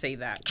love to see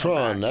that. come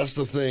Tron, back. that's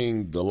the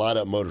thing, the light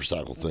up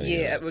motorcycle thing.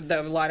 Yeah, with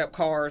the light up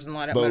cars and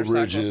light up Bow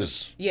motorcycles.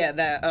 bridges. Yeah,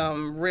 that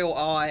real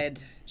odd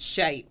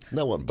shape.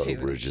 That wasn't Bo to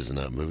it. Bridges in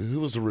that movie. Who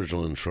was the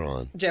original in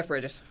Tron? Jeff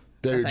Bridges.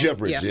 There, I think. Jeff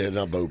Bridges, Yeah. yeah,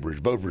 not Bo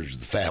Bridges. Bo Bridges is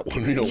the fat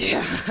one. You know, He's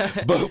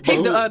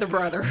the other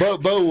brother.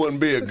 Bo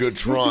wouldn't be a good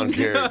Tron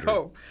character.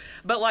 No.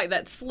 But like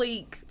that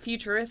sleek,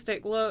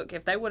 futuristic look,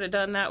 if they would have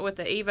done that with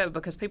the Evo,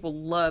 because people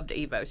loved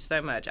Evo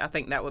so much, I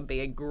think that would be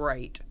a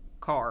great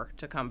car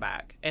to come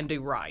back and do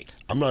right.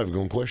 I'm not even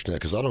going to question that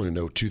because I don't even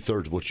know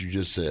 2/3 of what you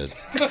just said.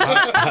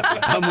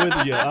 I'm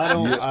with you.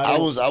 I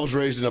was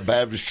raised in a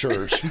Baptist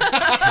church.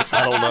 I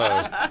don't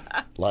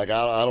know. Like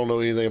I don't know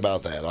anything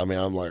about that. I mean,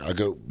 I'm like I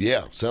go,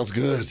 yeah, sounds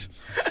good.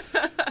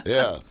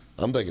 Yeah,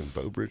 I'm thinking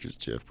Bo Bridges,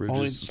 Jeff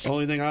Bridges.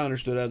 Only thing I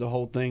understood out of the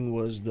whole thing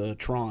was the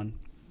Tron.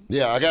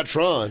 Yeah, I got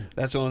Tron.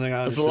 That's the only thing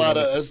I That's a understood. lot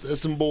of that's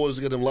some boys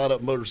that get them light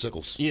up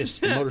motorcycles. Yes,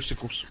 the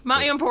motorcycles.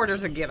 My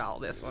importers would get all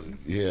this one.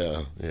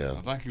 Yeah, yeah,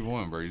 I think you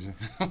won, Breezy.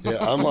 yeah.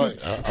 I'm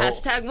like, I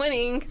Hashtag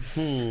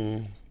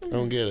winning.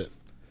 don't get it.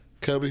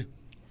 Kobe,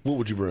 what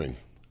would you bring?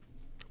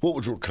 What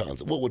would your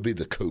concept? What would be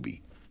the Kobe?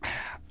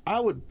 I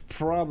would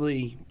throw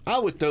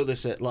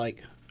this at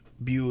like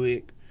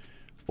Buick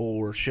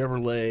or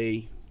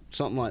Chevrolet,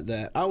 something like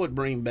that. I would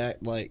bring back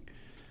like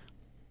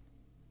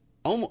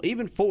almost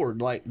even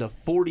Ford, like the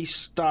 40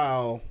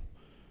 style,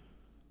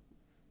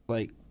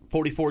 like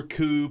 44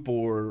 coupe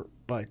or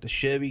like the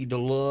Chevy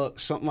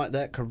Deluxe, something like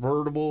that,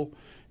 convertible,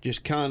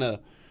 just kind of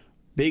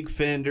big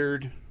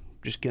fendered,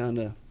 just kind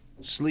of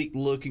sleek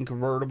looking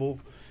convertible.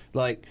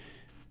 Like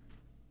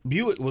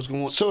Buick was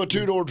going. So a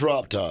 2-door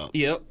drop top.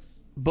 Yep,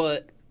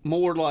 but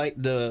more like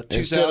the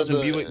Instead of 2000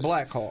 the- Buick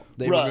Blackhawk.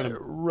 They were Right, gonna,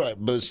 right.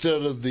 But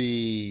instead of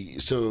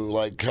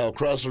like how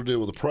Chrysler did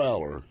with the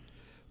Prowler,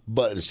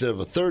 but instead of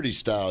a 30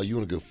 style, you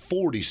want to go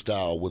 40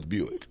 style with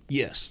Buick.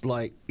 yes,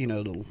 like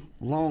the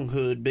long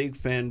hood, big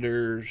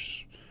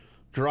fenders,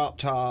 drop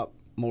top,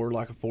 more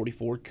like a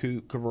 44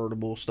 coupe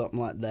convertible, something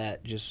like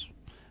that. Just,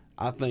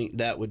 I think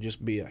that would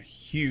just be a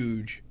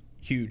huge,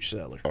 huge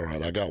seller. All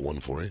right, I got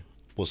one for you.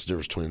 What's the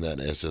difference between that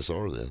and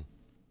SSR then?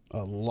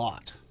 A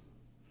lot.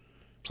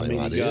 Same you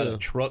idea. got a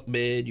truck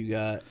bed, you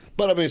got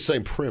But I mean,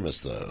 same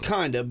premise though.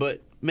 kinda,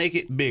 but make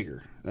it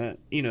bigger.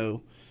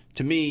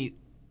 To me,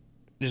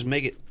 just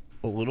make it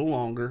a little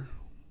longer,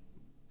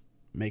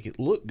 make it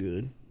look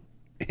good,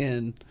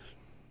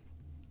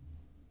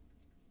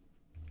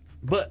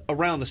 but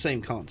around the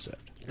same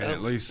concept. And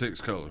at least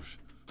 6 colors.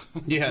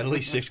 Yeah, at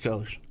least 6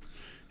 colors,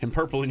 and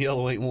purple and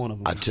yellow ain't one of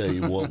them. I tell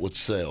you what would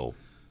sell,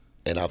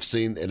 and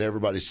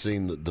everybody's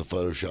seen the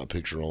Photoshop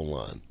picture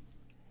online.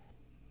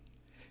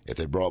 if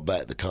they brought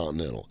back the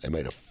Continental and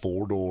made a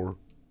 4-door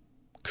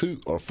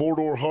coupe or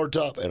 4-door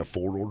hardtop and a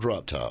 4-door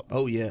drop top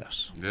Oh,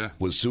 yes. Yeah.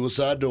 with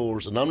suicide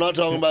doors. And I'm not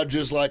talking about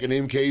just like an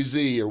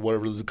MKZ or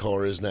whatever the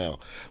car is now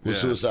with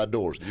Yeah. suicide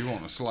doors. You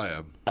want a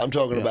slab. I'm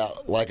talking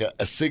about like a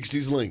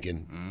 60s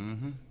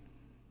Lincoln.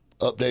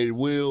 Updated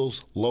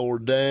wheels,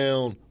 lowered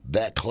down,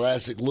 that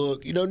classic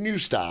look. New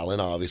styling,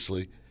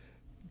 obviously.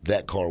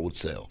 That car would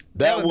sell.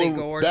 That would be one,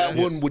 gorgeous. that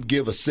one would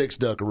give a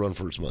 6-duck a run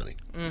for its money.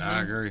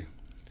 I agree.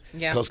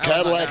 Yeah, Because I would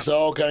like Cadillacs that.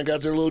 all kind of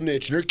got their little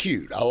niche, and they're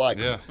cute. I like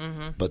Yeah.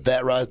 them. But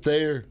that right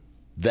there,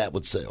 that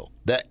would sell.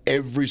 That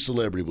every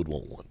celebrity would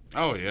want one.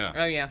 Oh, yeah.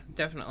 Oh yeah,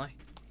 definitely.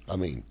 I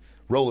mean,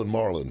 Roland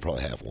Marlin would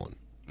probably have one.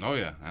 Oh,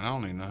 yeah. And I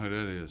don't even know who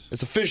that is.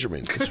 It's a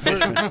fisherman.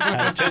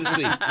 Out of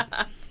Tennessee.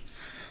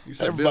 You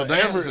said Bill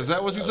Dance? Is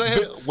that what you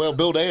said?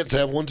 Bill Dance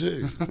have one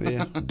too.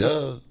 Yeah.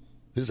 Duh.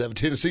 He just have a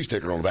Tennessee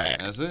sticker on the back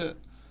That's it.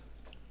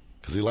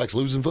 because he likes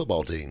losing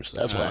football teams.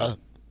 That's why.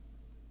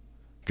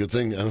 Good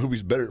thing I hope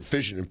he's better at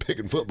fishing and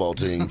picking football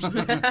teams.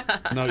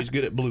 No, he's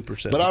good at blooper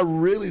sets. But I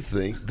really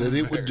think that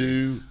it would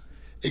do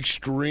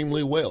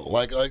extremely well.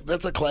 Like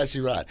that's a classy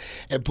ride,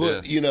 and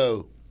put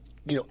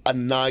Yeah. a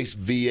nice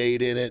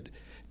V8 in it.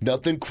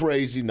 Nothing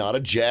crazy. Not a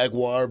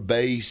Jaguar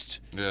based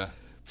Yeah.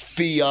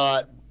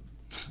 Fiat,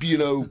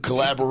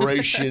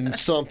 collaboration,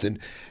 something.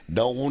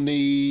 Don't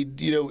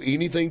need,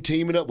 anything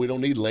teaming up. We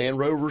don't need Land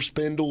Rover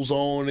spindles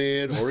on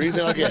it or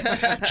anything like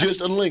that. Just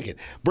a Lincoln.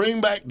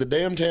 Bring back the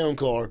damn town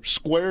car,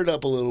 square it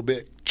up a little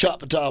bit, chop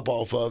the top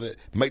off of it,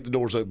 make the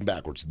doors open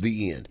backwards.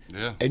 The end.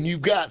 Yeah. And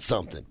you've got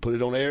something. Put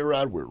it on air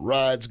ride where it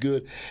rides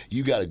good.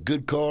 You got a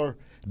good car.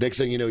 Next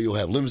thing you know, you'll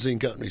have limousine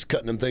companies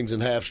cutting them things in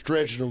half,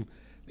 stretching them.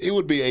 It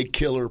would be a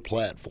killer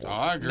platform. Oh,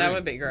 I agree. That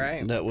would be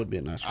great. that would be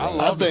a nice I ride.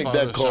 love I think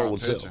the that car Photoshop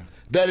would sell. picture.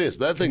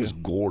 That thing is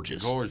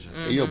gorgeous. Gorgeous.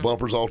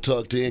 Bumpers all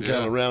tucked in, kind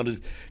Yeah. of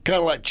rounded, kind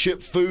of like Chip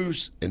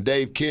Foose and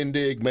Dave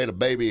Kendig made a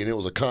baby and it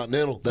was a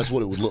Continental. That's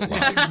what it would look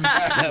like.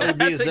 That would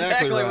be That's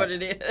exactly, right. what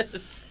it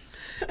is.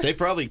 They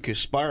probably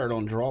conspired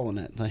on drawing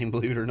that thing,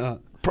 believe it or not.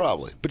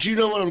 Probably, but you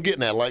know what I'm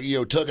getting at, like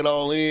tuck it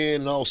all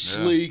in and all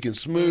sleek and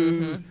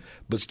smooth,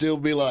 but still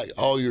be like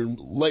all your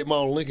late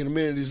model Lincoln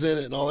amenities in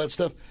it and all that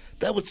stuff.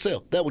 That would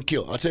sell. That would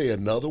kill. I'll tell you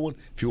another one.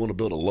 If you want to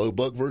build a low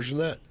buck version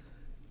of that,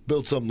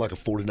 build something like a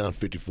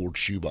 4950 Ford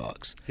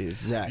shoebox.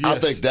 Exactly. I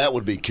think that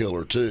would be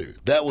killer too.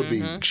 That would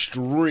be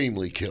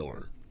extremely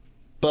killer.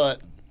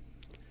 But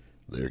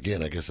there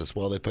again, I guess that's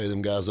why they pay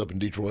them guys up in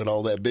Detroit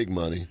all that big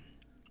money.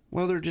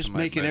 Well, they're just Make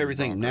making baby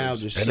everything now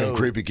Broncos. just And so. them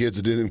creepy kids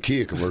that do them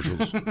Kia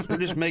commercials. They're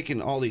just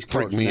making all these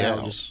Freak cars me now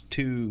out. just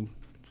too.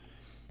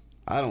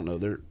 I don't know.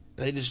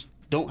 They just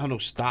don't have no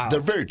style. They're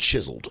very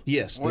chiseled.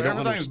 yes, they Well, don't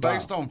have no everything's style.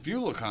 based on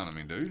fuel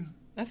economy, dude.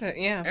 That's it.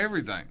 Yeah,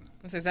 Everything.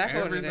 that's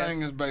exactly what it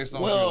Everything is. is based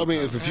on Well, fuel I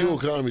mean, if the economy. fuel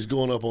economy's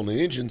going up on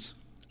the engines,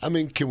 I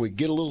mean, can we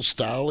get a little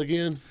style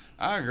again?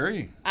 I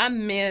agree. I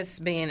miss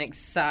being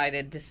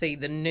excited to see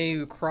the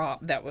new crop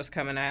that was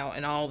coming out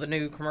and all the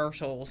new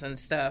commercials and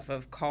stuff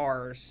of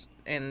cars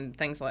and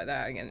things like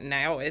that. And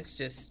now it's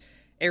just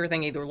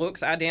everything either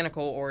looks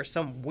identical or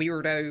some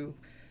weirdo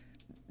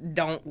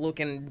don't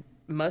looking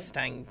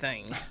Mustang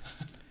thing.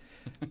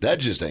 That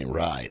just ain't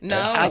right. No.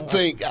 I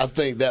think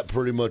that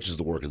pretty much is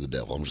the work of the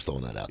devil. I'm just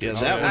throwing that out there. Yes,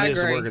 that one I is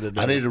the agree. work of the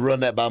day. I need to run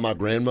that by my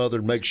grandmother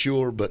and make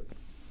sure, but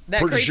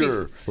That pretty creepy-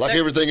 sure, like that-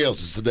 everything else,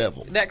 it's the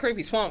devil. That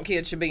creepy swamp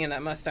kid should be in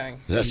that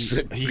Mustang. That's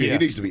Yeah. He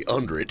needs to be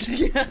under it.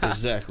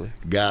 Exactly.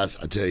 Guys,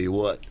 I tell you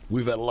what,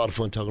 we've had a lot of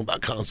fun talking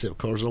about concept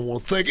cars, and I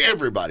want to thank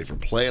everybody for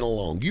playing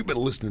along. You've been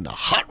listening to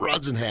Hot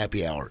Rods and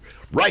Happy Hour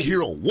right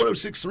here on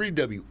 106.3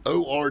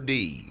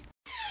 WORD.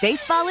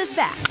 Baseball is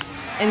back,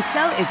 and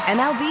so is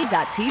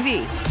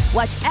MLB.tv.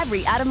 Watch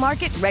every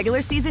out-of-market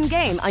regular season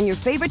game on your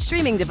favorite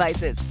streaming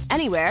devices,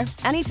 anywhere,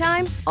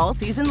 anytime, all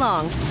season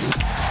long.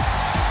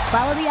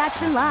 Follow the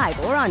action live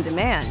or on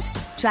demand.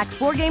 Track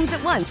 4 games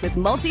at once with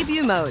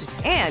multi-view mode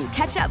and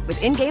catch up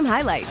with in-game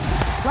highlights.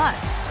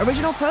 Plus,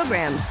 original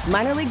programs,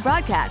 minor league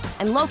broadcasts,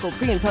 and local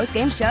pre- and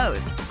post-game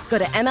shows. Go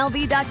to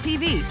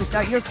MLB.tv to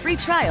start your free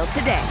trial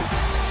today.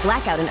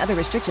 Blackout and other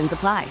restrictions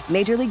apply.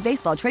 Major League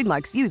Baseball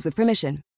trademarks used with permission.